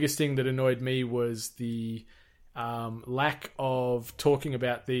the biggest thing that annoyed me was the lack of talking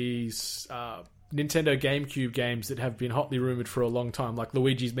about these Nintendo GameCube games that have been hotly rumored for a long time, like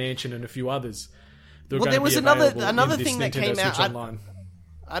Luigi's Mansion and a a few others. Well, there was another thing that came out.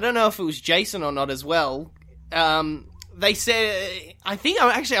 I don't know if it was Jason or not as well. They said, I'm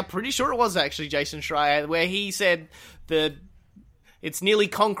pretty sure it was actually Jason Schreier, where he said that it's nearly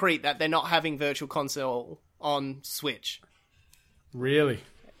concrete that they're not having Virtual Console on Switch. Really?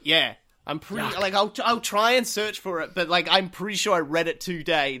 Yeah. I'm pretty I'll try and search for it, but I'm pretty sure I read it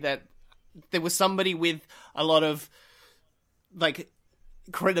today that there was somebody with a lot of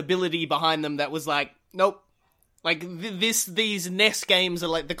credibility behind them that was like, nope. These NES games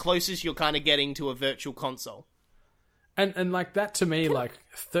are the closest you're kind of getting to a Virtual Console. And that to me,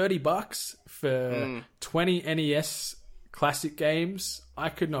 $30 for 20 NES classic games, I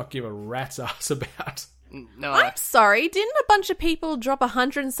could not give a rat's ass about. No, I'm sorry, didn't a bunch of people drop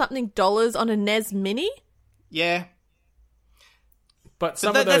 $100 and something on a NES Mini? Yeah. But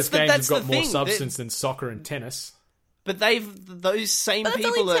some of those games have got more substance than soccer and tennis. But those same but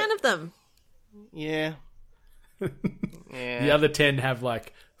people... But only 10 of them. Yeah. Yeah. The other 10 have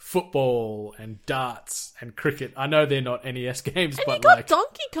football and darts and cricket. I know they're not NES games, and but you got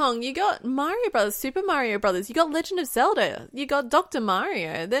Donkey Kong, you got Mario Brothers, Super Mario Brothers, you got Legend of Zelda, you got Dr.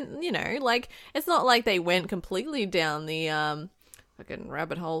 Mario. Then it's not like they went completely down the fucking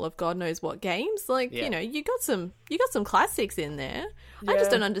rabbit hole of God knows what games. You got some classics in there. Yeah. I just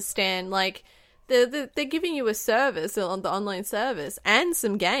don't understand. They're giving you a service on the online service and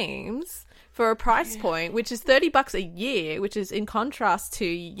some games for a price point, which is $30 a year, which is in contrast to,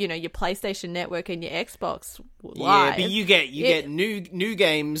 your PlayStation Network and your Xbox Live. Yeah, but you get new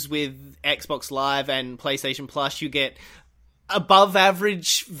games with Xbox Live and PlayStation Plus. You get above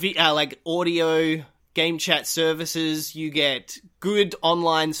average audio game chat services. You get good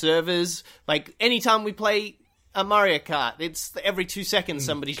online servers. Anytime we play a Mario Kart, it's every 2 seconds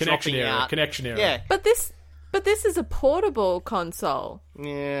somebody's dropping out. Connection error. Yeah. But this is a portable console.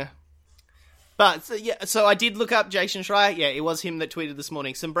 Yeah. But, so I did look up Jason Schreier. Yeah, it was him that tweeted this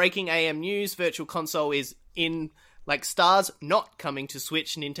morning. Some breaking AM news. Virtual Console is in, stars, not coming to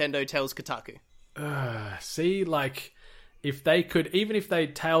Switch, Nintendo tells Kotaku. See, if they could, even if they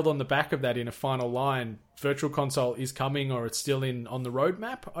tailed on the back of that in a final line, Virtual Console is coming or it's still on the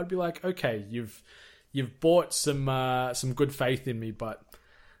roadmap, I'd be like, okay, you've bought some good faith in me, but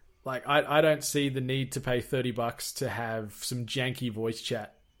I don't see the need to pay $30 to have some janky voice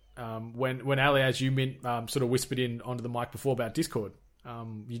chat. When Ali, as you sort of whispered in onto the mic before about Discord,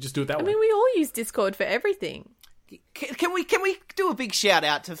 you just do it that way. I mean, we all use Discord for everything. Can we do a big shout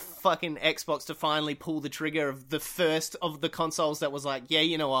out to fucking Xbox to finally pull the trigger of the first of the consoles that was like, yeah,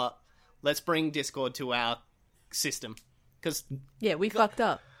 you know what? Let's bring Discord to our system. We fucked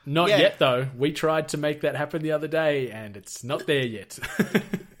up. Not yet, though. We tried to make that happen the other day, and it's not there yet.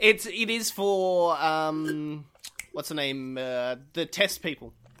 It is for what's the name? The test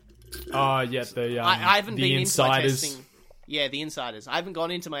people. Oh, yeah, I haven't been insiders. Into my testing. Yeah, the insiders. I haven't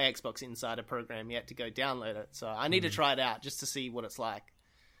gone into my Xbox Insider program yet to go download it, so I need to try it out just to see what it's like.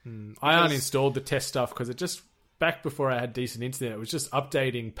 I uninstalled the test stuff because it just, back before I had decent internet, it was just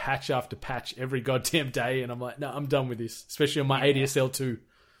updating patch after patch every goddamn day, and I'm like, no, I'm done with this, especially on my ADSL 2.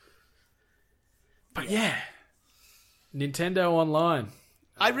 But yeah, Nintendo Online.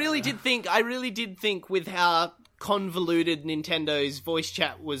 I really did think with how convoluted Nintendo's voice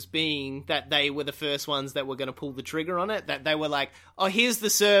chat was being, that they were the first ones that were going to pull the trigger on it. That they were like, oh, here's the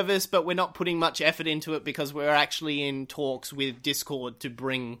service, but we're not putting much effort into it because we're actually in talks with Discord to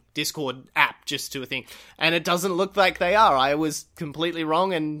bring Discord app just to a thing. And it doesn't look like they are. I was completely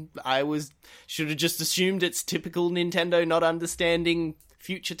wrong, and should have just assumed it's typical Nintendo not understanding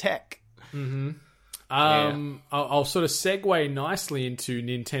future tech. Mm-hmm. I'll sort of segue nicely into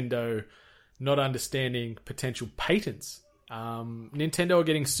Nintendo not understanding potential patents. Nintendo are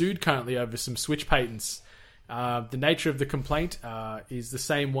getting sued currently over some Switch patents. The nature of the complaint is the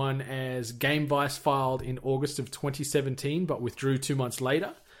same one as Game Vice filed in August of 2017, but withdrew 2 months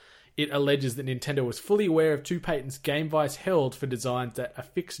later. It alleges that Nintendo was fully aware of 2 patents Game Vice held for designs that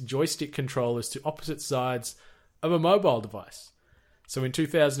affix joystick controllers to opposite sides of a mobile device. So in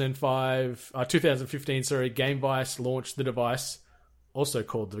 2015, GameVice launched the device, also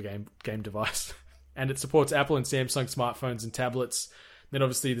called the game device, and it supports Apple and Samsung smartphones and tablets. Then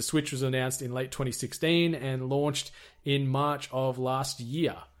obviously the Switch was announced in late 2016 and launched in March of last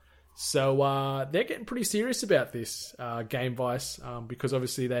year. So they're getting pretty serious about this, GameVice, because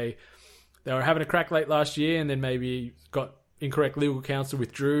obviously they were having a crack late last year and then maybe got incorrect legal counsel,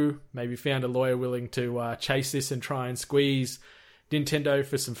 withdrew, maybe found a lawyer willing to chase this and try and squeeze Nintendo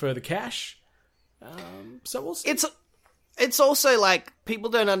for some further cash. So we'll see. It's also like people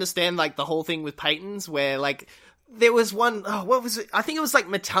don't understand like the whole thing with patents where like there was one, what was it? I think it was like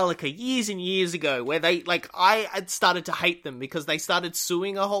Metallica years and years ago where they like I had started to hate them because they started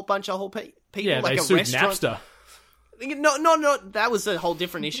suing a whole bunch of people. Yeah, like they a sued restaurant. Napster. No, that was a whole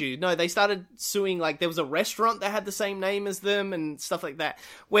different issue. No, they started suing, like, there was a restaurant that had the same name as them and stuff like that,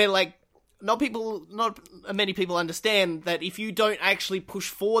 where, like, not many people understand that if you don't actually push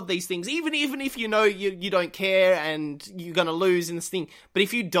forward these things, even if you know you don't care and you're going to lose in this thing, but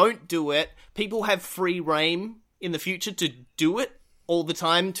if you don't do it, people have free reign in the future to do it all the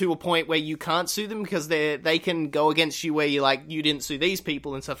time to a point where you can't sue them because they can go against you where you're like, you didn't sue these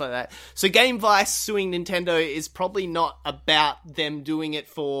people and stuff like that. So GameVice suing Nintendo is probably not about them doing it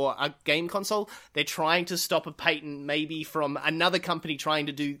for a game console. They're trying to stop a patent maybe from another company trying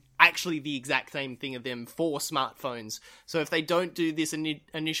to do actually the exact same thing of them for smartphones. So if they don't do this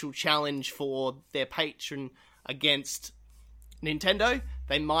initial challenge for their patron against Nintendo,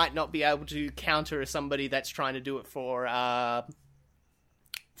 they might not be able to counter somebody that's trying to do it for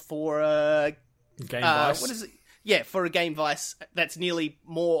GameVice. what is it? Yeah, for a GameVice that's nearly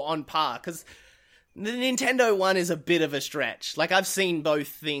more on par, because the Nintendo one is a bit of a stretch. Like, I've seen both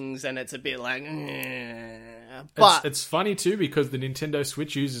things, and it's a bit like, but it's funny too because the Nintendo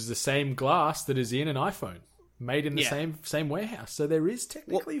Switch uses the same glass that is in an iPhone, made in the same warehouse. So there is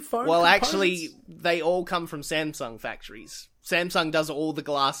technically phone. Well, components. actually, they all come from Samsung factories. Samsung does all the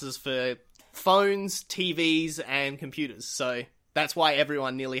glasses for phones, TVs, and computers. So that's why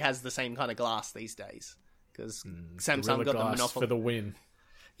everyone nearly has the same kind of glass these days, because Samsung got the monopoly for the win.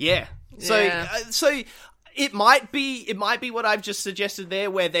 Yeah. So it might be what I've just suggested there,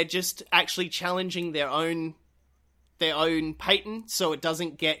 where they're just actually challenging their own patent, so it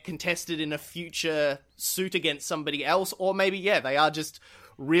doesn't get contested in a future suit against somebody else, or maybe they are just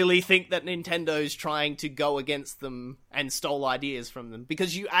really think that Nintendo's trying to go against them and stole ideas from them,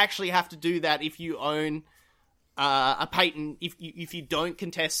 because you actually have to do that if you own a patent. If you don't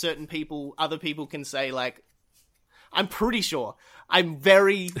contest certain people, other people can say, like, I'm pretty sure. I'm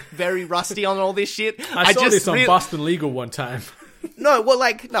very, very rusty on all this shit. I saw this on Boston Legal one time.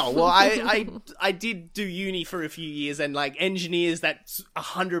 I did do uni for a few years, and like engineers, that's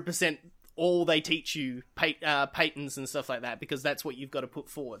 100% all they teach you, patents and stuff like that, because that's what you've got to put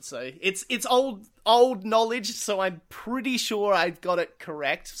forward. So it's old knowledge, so I'm pretty sure I've got it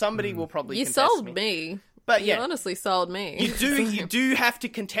correct. Somebody will probably You contest sold me. But you honestly sold me. You do have to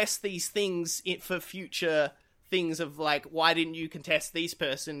contest these things for future things of like, why didn't you contest this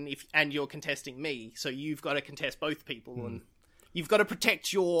person and you're contesting me? So you've got to contest both people, and you've got to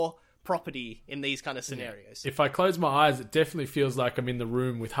protect your property in these kind of scenarios. If I close my eyes, it definitely feels like I'm in the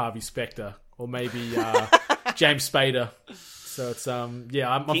room with Harvey Specter or maybe James Spader. So it's I'm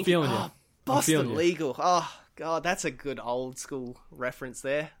feeling you. Boston Legal. Oh god, that's a good old school reference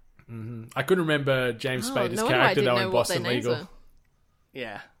there. I couldn't remember James Spader's character though in Boston Legal.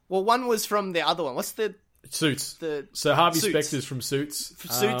 Yeah. Well, one was from the other one. What's the Suits. So Harvey Suits. Specter's from Suits,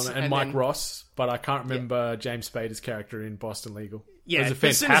 and Mike Ross, but I can't remember James Spader's character in Boston Legal. Yeah, it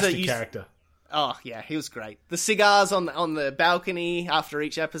was a fantastic character. Oh yeah, he was great. The cigars on the balcony after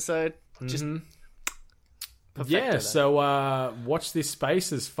each episode, just yeah. So watch this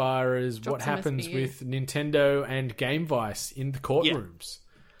space as far as what happens with Nintendo and GameVice in the courtrooms.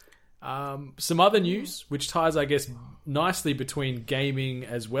 Some other news, which ties, I guess, nicely between gaming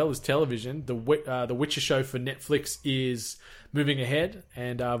as well as television. The Witcher show for Netflix is moving ahead,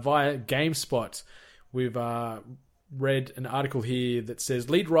 and via GameSpot, we've read an article here that says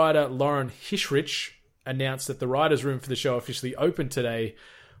lead writer Lauren Hishrich announced that the writers' room for the show officially opened today,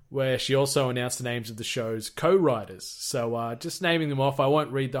 where she also announced the names of the show's co-writers. So just naming them off, I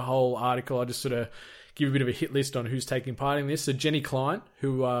won't read the whole article. I'll just sort of give a bit of a hit list on who's taking part in this. So Jenny Klein,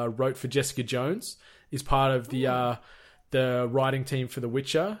 who wrote for Jessica Jones, is part of the writing team for The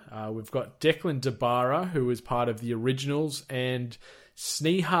Witcher. We've got Declan DeBara, who is part of the originals, and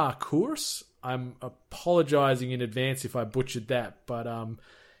Sneha Kurs. I'm apologising in advance if I butchered that, but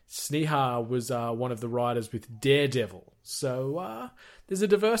Sneha was one of the writers with Daredevil. So there's a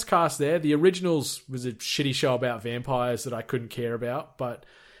diverse cast there. The Originals was a shitty show about vampires that I couldn't care about, but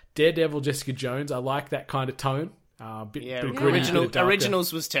Daredevil, Jessica Jones, I like that kind of tone. Bit gritty, bit darker.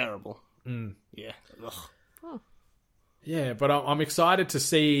 Originals was terrible. Yeah. Ugh. Yeah, but I'm excited to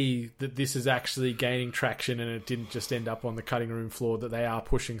see that this is actually gaining traction and it didn't just end up on the cutting room floor, that they are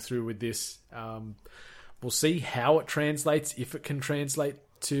pushing through with this. We'll see how it translates, if it can translate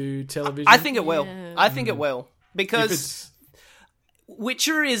to television. I think it will. I think it will. Because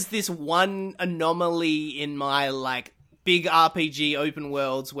Witcher is this one anomaly in my, like, big RPG open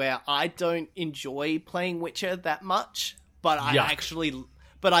worlds where I don't enjoy playing Witcher that much, but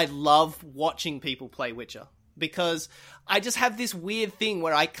I love watching people play Witcher. Because I just have this weird thing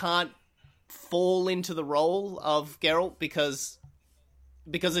where I can't fall into the role of Geralt because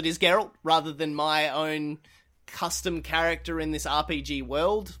it is Geralt rather than my own custom character in this RPG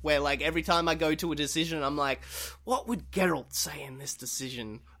world where, like, every time I go to a decision, I'm like, what would Geralt say in this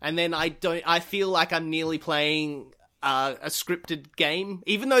decision? And then I feel like I'm nearly playing a scripted game.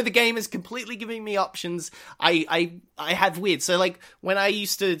 Even though the game is completely giving me options, I have weird. So, like, when I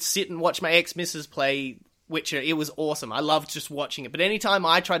used to sit and watch my ex-missus play Witcher, it was awesome. I loved just watching it. But anytime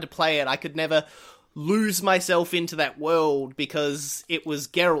I tried to play it, I could never lose myself into that world because it was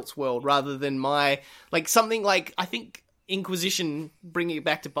Geralt's world rather than my... Like, something like, I think Inquisition, bringing it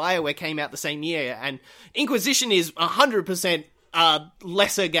back to BioWare, came out the same year, and Inquisition is 100% a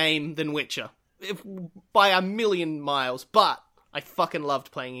lesser game than Witcher. By a million miles. But I fucking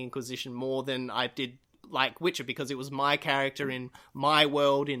loved playing Inquisition more than I did like Witcher because it was my character in my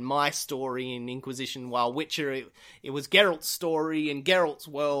world, in my story in Inquisition, while Witcher, it was Geralt's story in Geralt's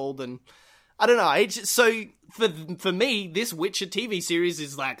world, and I don't know. It's just, so for me, this Witcher TV series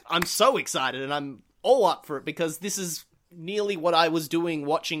is like, I'm so excited and I'm all up for it because this is nearly what I was doing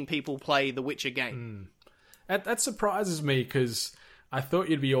watching people play the Witcher game. That surprises me because I thought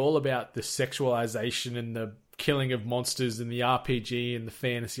you'd be all about the sexualization and the killing of monsters and the RPG and the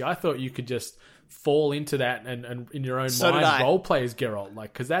fantasy. I thought you could just fall into that and in your own mind role play as Geralt,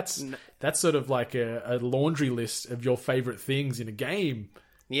 like, because that's sort of like a laundry list of your favorite things in a game.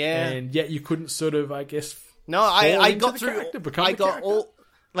 Yeah, and yet you couldn't sort of, I guess. No, I got through. I got all.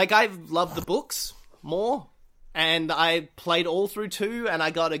 Like, I loved the books more, and I played all through 2, and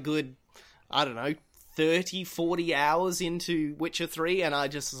I got a good, I don't know, 30, 40 hours into Witcher 3, and I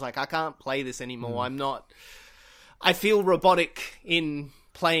just was like, I can't play this anymore. I feel robotic in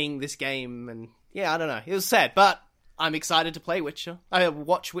playing this game, and yeah, I don't know. It was sad, but I'm excited to play Witcher. I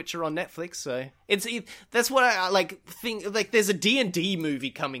watch Witcher on Netflix, so that's what I like. Think like there's a D&D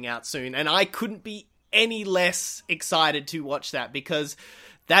movie coming out soon, and I couldn't be any less excited to watch that because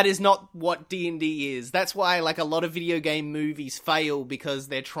that is not what D&D is. That's why, like, a lot of video game movies fail because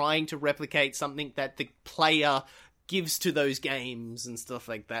they're trying to replicate something that the player gives to those games and stuff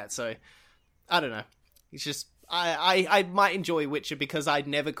like that. So I don't know. It's just I might enjoy Witcher because I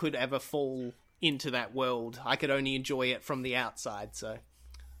never could ever fall into that world. I could only enjoy it from the outside, so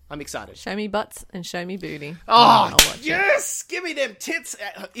I'm excited. Show me butts and show me booty. Oh, yes! Give me them tits!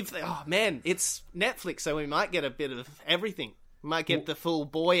 Oh, man, it's Netflix, so we might get a bit of everything. We might get the full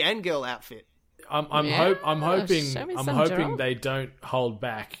boy and girl outfit. I'm hoping they don't hold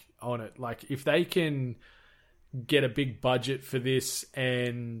back on it. Like, if they can get a big budget for this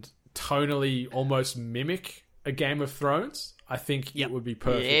and tonally almost mimic a Game of Thrones, I think it would be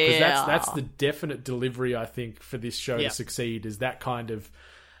perfect. Because that's the definite delivery, I think, for this show to succeed, is that kind of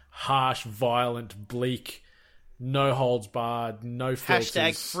harsh, violent, bleak, no holds barred, no filters.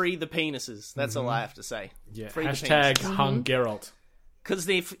 Hashtag free the penises. That's all I have to say. Yeah. Free Hashtag the penises. hung Geralt. Because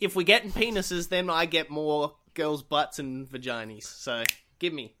if we're getting penises, then I get more girls' butts and vaginas. So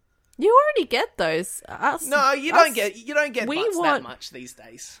give me. You already get those. No, you don't get butts that much these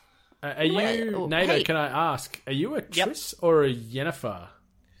days. Are you, Nato, hey. can I ask, are you a Triss or a Yennefer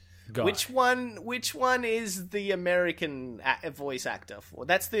guy? Which one is the American voice actor for?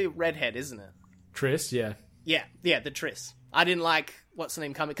 That's the redhead, isn't it? Triss, yeah. Yeah, the Triss. I didn't like what's the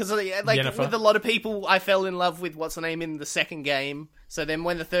name coming because with a lot of people, I fell in love with what's the name in the second game. So then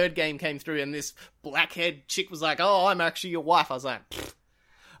when the third game came through and this blackhead chick was like, "Oh, I'm actually your wife," I was like,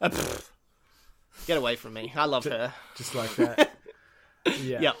 "Get away from me!" I love her, just like that.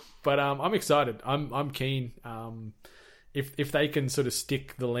 Yeah. Yep. But I'm excited. I'm keen. If they can sort of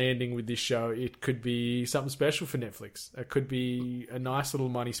stick the landing with this show, it could be something special for Netflix. It could be a nice little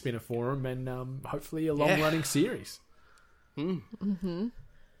money spinner for them, and hopefully a long-running series. So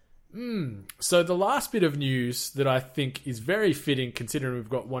the last bit of news that I think is very fitting, considering we've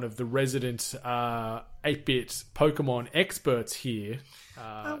got one of the resident 8-bit Pokemon experts here,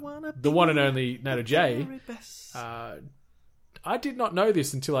 the one and only Nato J. I did not know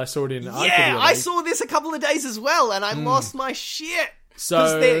this until I saw it in an article. Yeah, I saw this a couple of days as well, and I lost my shit.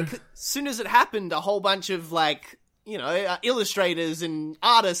 So, as soon as it happened, a whole bunch of illustrators and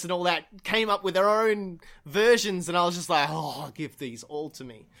artists and all that came up with their own versions, and I was just like, oh, give these all to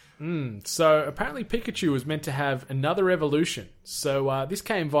me. So apparently Pikachu was meant to have another evolution. So this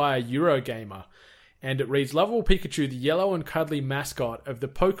came via Eurogamer, and it reads, lovable Pikachu, the yellow and cuddly mascot of the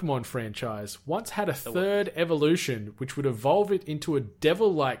Pokemon franchise, once had a third evolution which would evolve it into a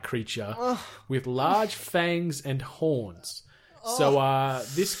devil-like creature with large fangs and horns. So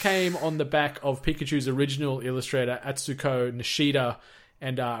this came on the back of Pikachu's original illustrator Atsuko Nishida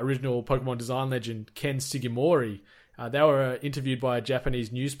and original Pokemon design legend Ken Sugimori. They were interviewed by a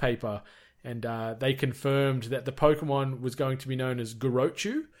Japanese newspaper, and they confirmed that the Pokemon was going to be known as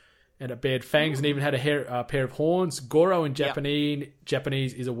Gorochu, and it bared fangs and even had a pair of horns. Goro in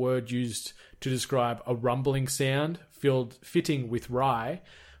Japanese is a word used to describe a rumbling sound fitting with Rai,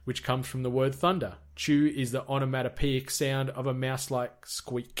 which comes from the word thunder. Chu is the onomatopoeic sound of a mouse-like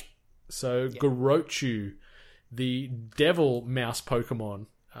squeak. So Gorochu, the devil mouse Pokemon,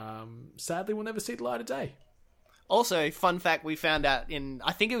 sadly will never see the light of day. Also, fun fact we found out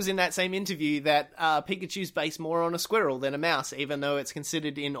I think it was in that same interview, that Pikachu's based more on a squirrel than a mouse, even though it's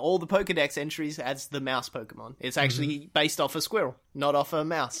considered in all the Pokedex entries as the mouse Pokemon. It's actually based off a squirrel, not off a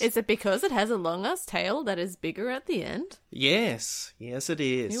mouse. Is it because it has a long-ass tail that is bigger at the end? Yes, it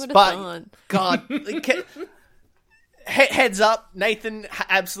is. You would have thought. God, heads up, Nathan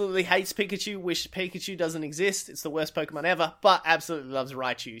absolutely hates Pikachu, wish Pikachu doesn't exist, it's the worst Pokemon ever, but absolutely loves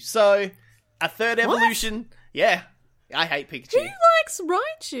Raichu. So, a third evolution... Yeah, I hate Pikachu. Who likes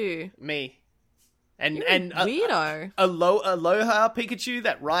Raichu? Me. You're a weirdo. Aloha Pikachu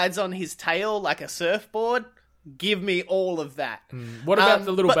that rides on his tail like a surfboard. Give me all of that. What about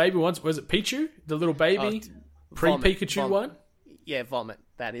the little baby ones? Was it Pichu? The little baby pre-Pikachu one? Yeah, Vomit,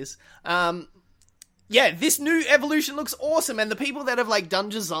 that is. This new evolution looks awesome, and the people that have done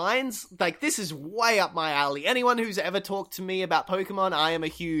designs, this is way up my alley. Anyone who's ever talked to me about Pokemon, I am a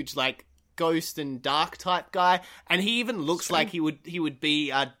huge ghost and dark type guy, and he even looks like he would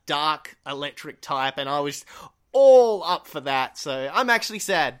be a dark electric type, and I was all up for that. So I'm actually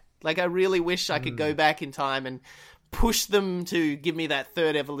sad. I really wish I could go back in time and push them to give me that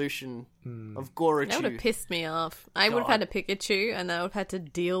third evolution of Gorochu. That would have pissed me off. I would have had a Pikachu, and I would have had to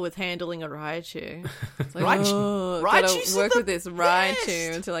deal with handling a Raichu. It's Raichu's gotta work with this best.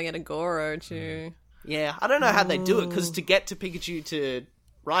 Raichu until I get a Gorochu. Yeah, I don't know how they do it, because to get to Pikachu to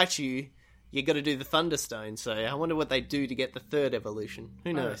Raichu, you got to do the Thunderstone, so I wonder what they do to get the third evolution.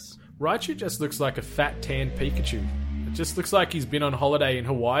 Who knows? Raichu just looks like a fat, tan Pikachu. It just looks like he's been on holiday in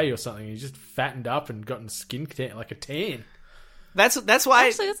Hawaii or something. He's just fattened up and gotten skin tan, like a tan. That's why...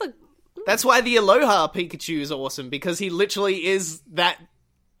 Actually, that's why the Aloha Pikachu is awesome, because he literally is that...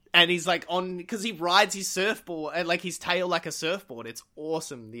 And he's because he rides his surfboard, and his tail like a surfboard. It's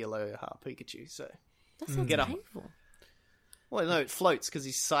awesome, the Aloha Pikachu, so... That sounds painful. Well, no, it floats, because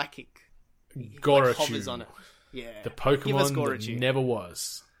he's psychic. Gorochu. Hovers on it. Yeah. The Pokemon that never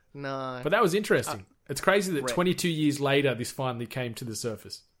was. No. But that was interesting. It's crazy that 22 years later, this finally came to the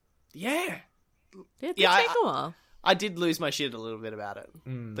surface. Yeah. It did take a while. I did lose my shit a little bit about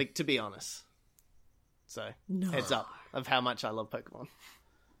it. To be honest. So, heads up of how much I love Pokemon.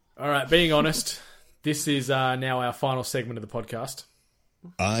 All right, being honest, this is now our final segment of the podcast.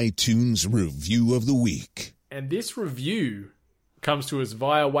 iTunes Review of the Week. And this review comes to us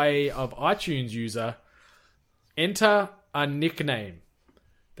via way of iTunes user Enter a Nickname.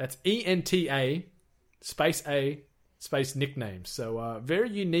 That's ENTA space nickname. So very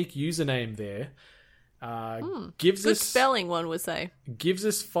unique username there. Gives Good us spelling, one would say. Gives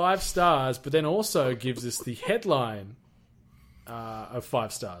us 5 stars, but then also gives us the headline of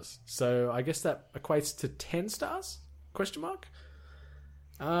 5 stars. So I guess that equates to 10 stars? Question mark.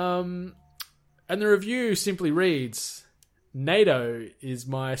 And the review simply reads, Nato is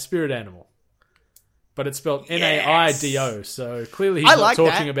my spirit animal. But it's spelled Naido, so clearly he's not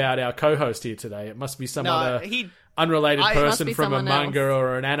talking about our co-host here today. It must be some other unrelated person from a manga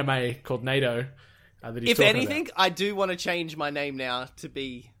or an anime called Nato that he's If talking anything, about. I do want to change my name now to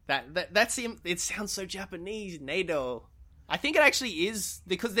be that's him. It sounds so Japanese, Nato. I think it actually is,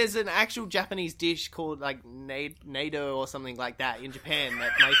 because there's an actual Japanese dish called Nato or something like that in Japan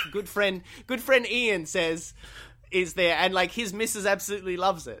that my good friend Ian says is there, and his missus absolutely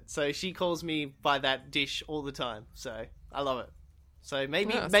loves it. So she calls me by that dish all the time. So I love it. So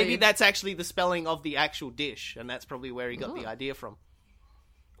maybe that's actually the spelling of the actual dish, and that's probably where he got the idea from.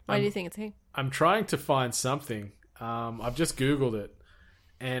 Why do you think it's he? I'm trying to find something. I've just Googled it.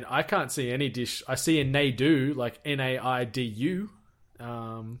 And I can't see any dish. I see a Naidu, like Naidu.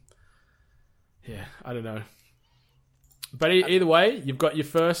 Yeah, I don't know. But either way, you've got your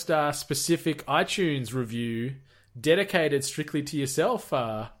first specific iTunes review dedicated strictly to yourself,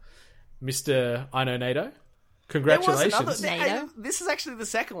 Mr. I Know Nato. Congratulations. Nato. This is actually the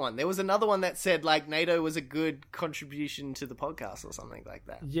second one. There was another one that said, like, Nato was a good contribution to the podcast or something like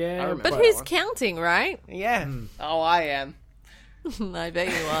that. Yeah. I remember But that who's one. counting, right? Yeah. Oh, I am. I bet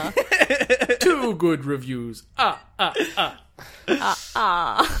you are. 2 good reviews.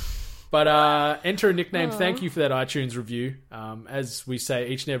 But enter a nickname. Thank you for that iTunes review. As we say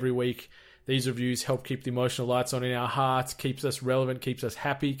each and every week, these reviews help keep the emotional lights on in our hearts, keeps us relevant, keeps us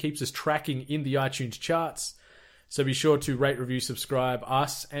happy, keeps us tracking in the iTunes charts. So be sure to rate, review, subscribe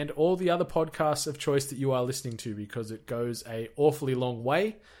us and all the other podcasts of choice that you are listening to, because it goes a awfully long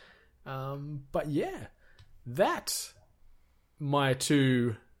way. But yeah, that, my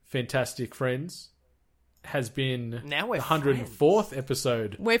 2 fantastic friends, has been Now we're the 104th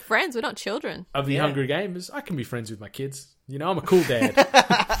episode We're friends. We're not children. of the Hungry Gamers. I can be friends with my kids. You know, I'm a cool dad.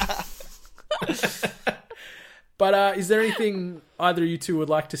 But is there anything either of you two would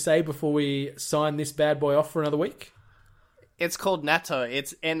like to say before we sign this bad boy off for another week? It's called Nato.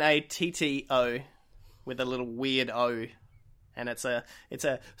 It's Natto with a little weird O. And it's a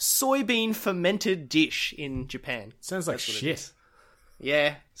soybean fermented dish in Japan. Sounds like That's what it shit. is.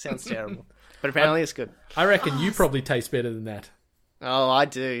 Yeah, sounds terrible. But apparently it's good. I reckon you probably taste better than that. Oh, I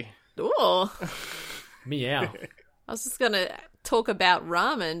do. Ooh. Meow. I was just going to talk about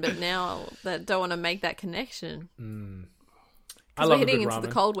ramen, but now I don't want to make that connection. I Because love we're a good heading into ramen. the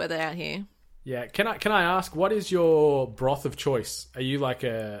cold weather out here. Yeah, can I ask, what is your broth of choice? Are you like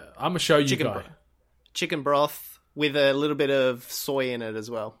I'm a shoyu Chicken guy. Chicken broth with a little bit of soy in it as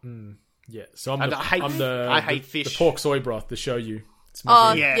well. Yeah, so I'm I the hate fish. The pork soy broth, the shoyu. It's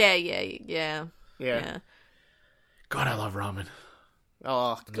my Oh, drink. yeah. God, I love ramen.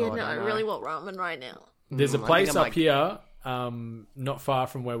 Oh, God. I really want ramen right now. There's a I think place I up might- here, not far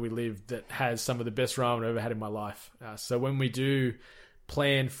from where we live, that has some of the best ramen I've ever had in my life. So when we do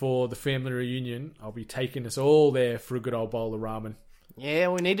plan for the family reunion, I'll be taking us all there for a good old bowl of ramen. Yeah,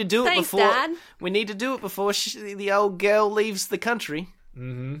 we need to do it Thanks, before. Dad. We need to do it before the old girl leaves the country.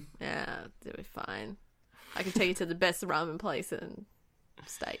 Yeah, it'll be fine. I can take you to the best ramen place in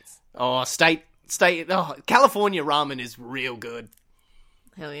States. Oh, state. Oh, California ramen is real good.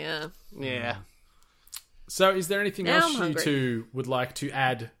 Hell yeah. Yeah. So is there anything Now else I'm you hungry. two would like to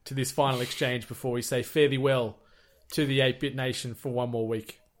add to this final exchange before we say fare thee well to the 8-Bit Nation for one more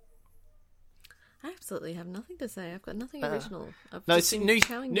week? I absolutely have nothing to say. I've got nothing original. I've no, just see, been new-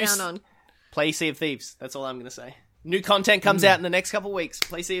 chowing new down s- on. Play Sea of Thieves. That's all I'm going to say. New content comes out in the next couple of weeks.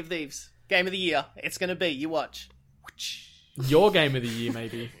 Play Sea of Thieves. Game of the year. It's going to be. You watch. Your game of the year,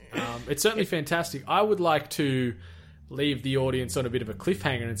 maybe. It's certainly fantastic. I would like to leave the audience on a bit of a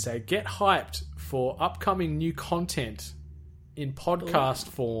cliffhanger and say, get hyped for upcoming new content in podcast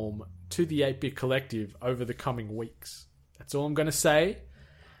form to the 8-Bit Collective over the coming weeks. That's all I'm going to say.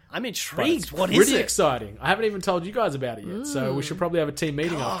 I'm But intrigued. it's What is pretty it? exciting. I haven't even told you guys about it yet, so we should probably have a team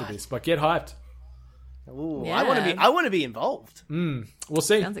meeting after this. But get hyped. Ooh, Yeah. I want to be involved. We'll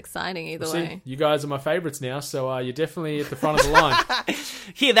see. Sounds exciting either See, way. you guys are my favourites now, so you're definitely at the front of the line.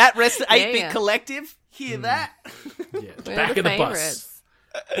 Hear that, rest of 8-Bit Yeah. Collective? Hear that? Yeah, We're back the of the bus.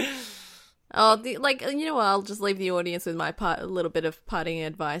 favourites. Oh, you know what? I'll just leave the audience with my a little bit of parting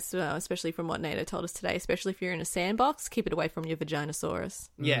advice, especially from what Nato told us today. Especially if you're in a sandbox, keep it away from your Vaginasaurus.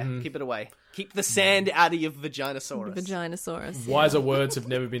 Yeah, keep it away. Keep the sand out of your Vaginasaurus. Vaginasaurus. Wiser words have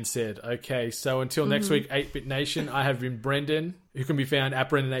never been said. Okay, so until next week, 8-Bit Nation, I have been Brendan, who can be found at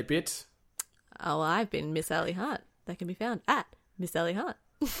Brendan8Bit. Oh, I've been Miss Ellie Hart. That can be found at Miss Ellie Hart.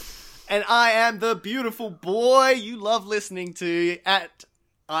 And I am the beautiful boy you love listening to at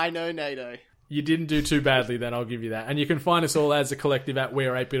I Know Nato. You didn't do too badly then, I'll give you that. And you can find us all as a collective at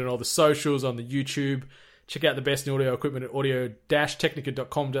We're 8-Bit on all the socials, on the YouTube. Check out the best in audio equipment at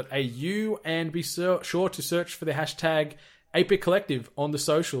audio-technica.com.au and be sure to search for the hashtag 8-Bit Collective on the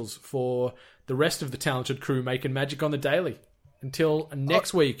socials for the rest of the talented crew making magic on the daily. Until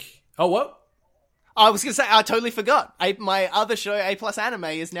next week. Oh, what? I was going to say, I totally forgot. My other show, A Plus Anime,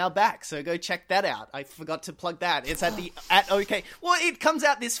 is now back, so go check that out. I forgot to plug that. It's at OK. Well, it comes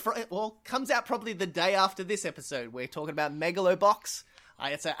out comes out probably the day after this episode. We're talking about Megalobox.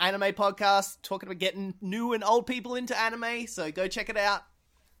 It's an anime podcast talking about getting new and old people into anime, so go check it out.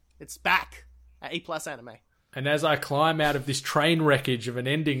 It's back at A Plus Anime. And as I climb out of this train wreckage of an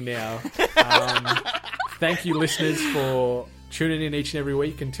ending now, thank you, listeners, for tuning in each and every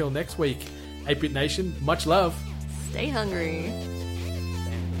week. Until next week, 8-Bit Nation, much love. Stay hungry.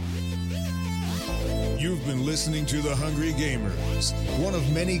 You've been listening to The Hungry Gamers, one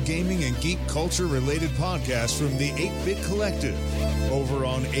of many gaming and geek culture-related podcasts from the 8-Bit Collective, over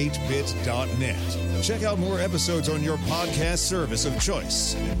on 8bit.net. Check out more episodes on your podcast service of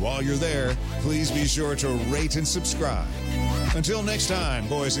choice. And while you're there, please be sure to rate and subscribe. Until next time,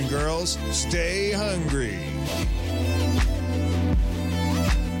 boys and girls, stay hungry.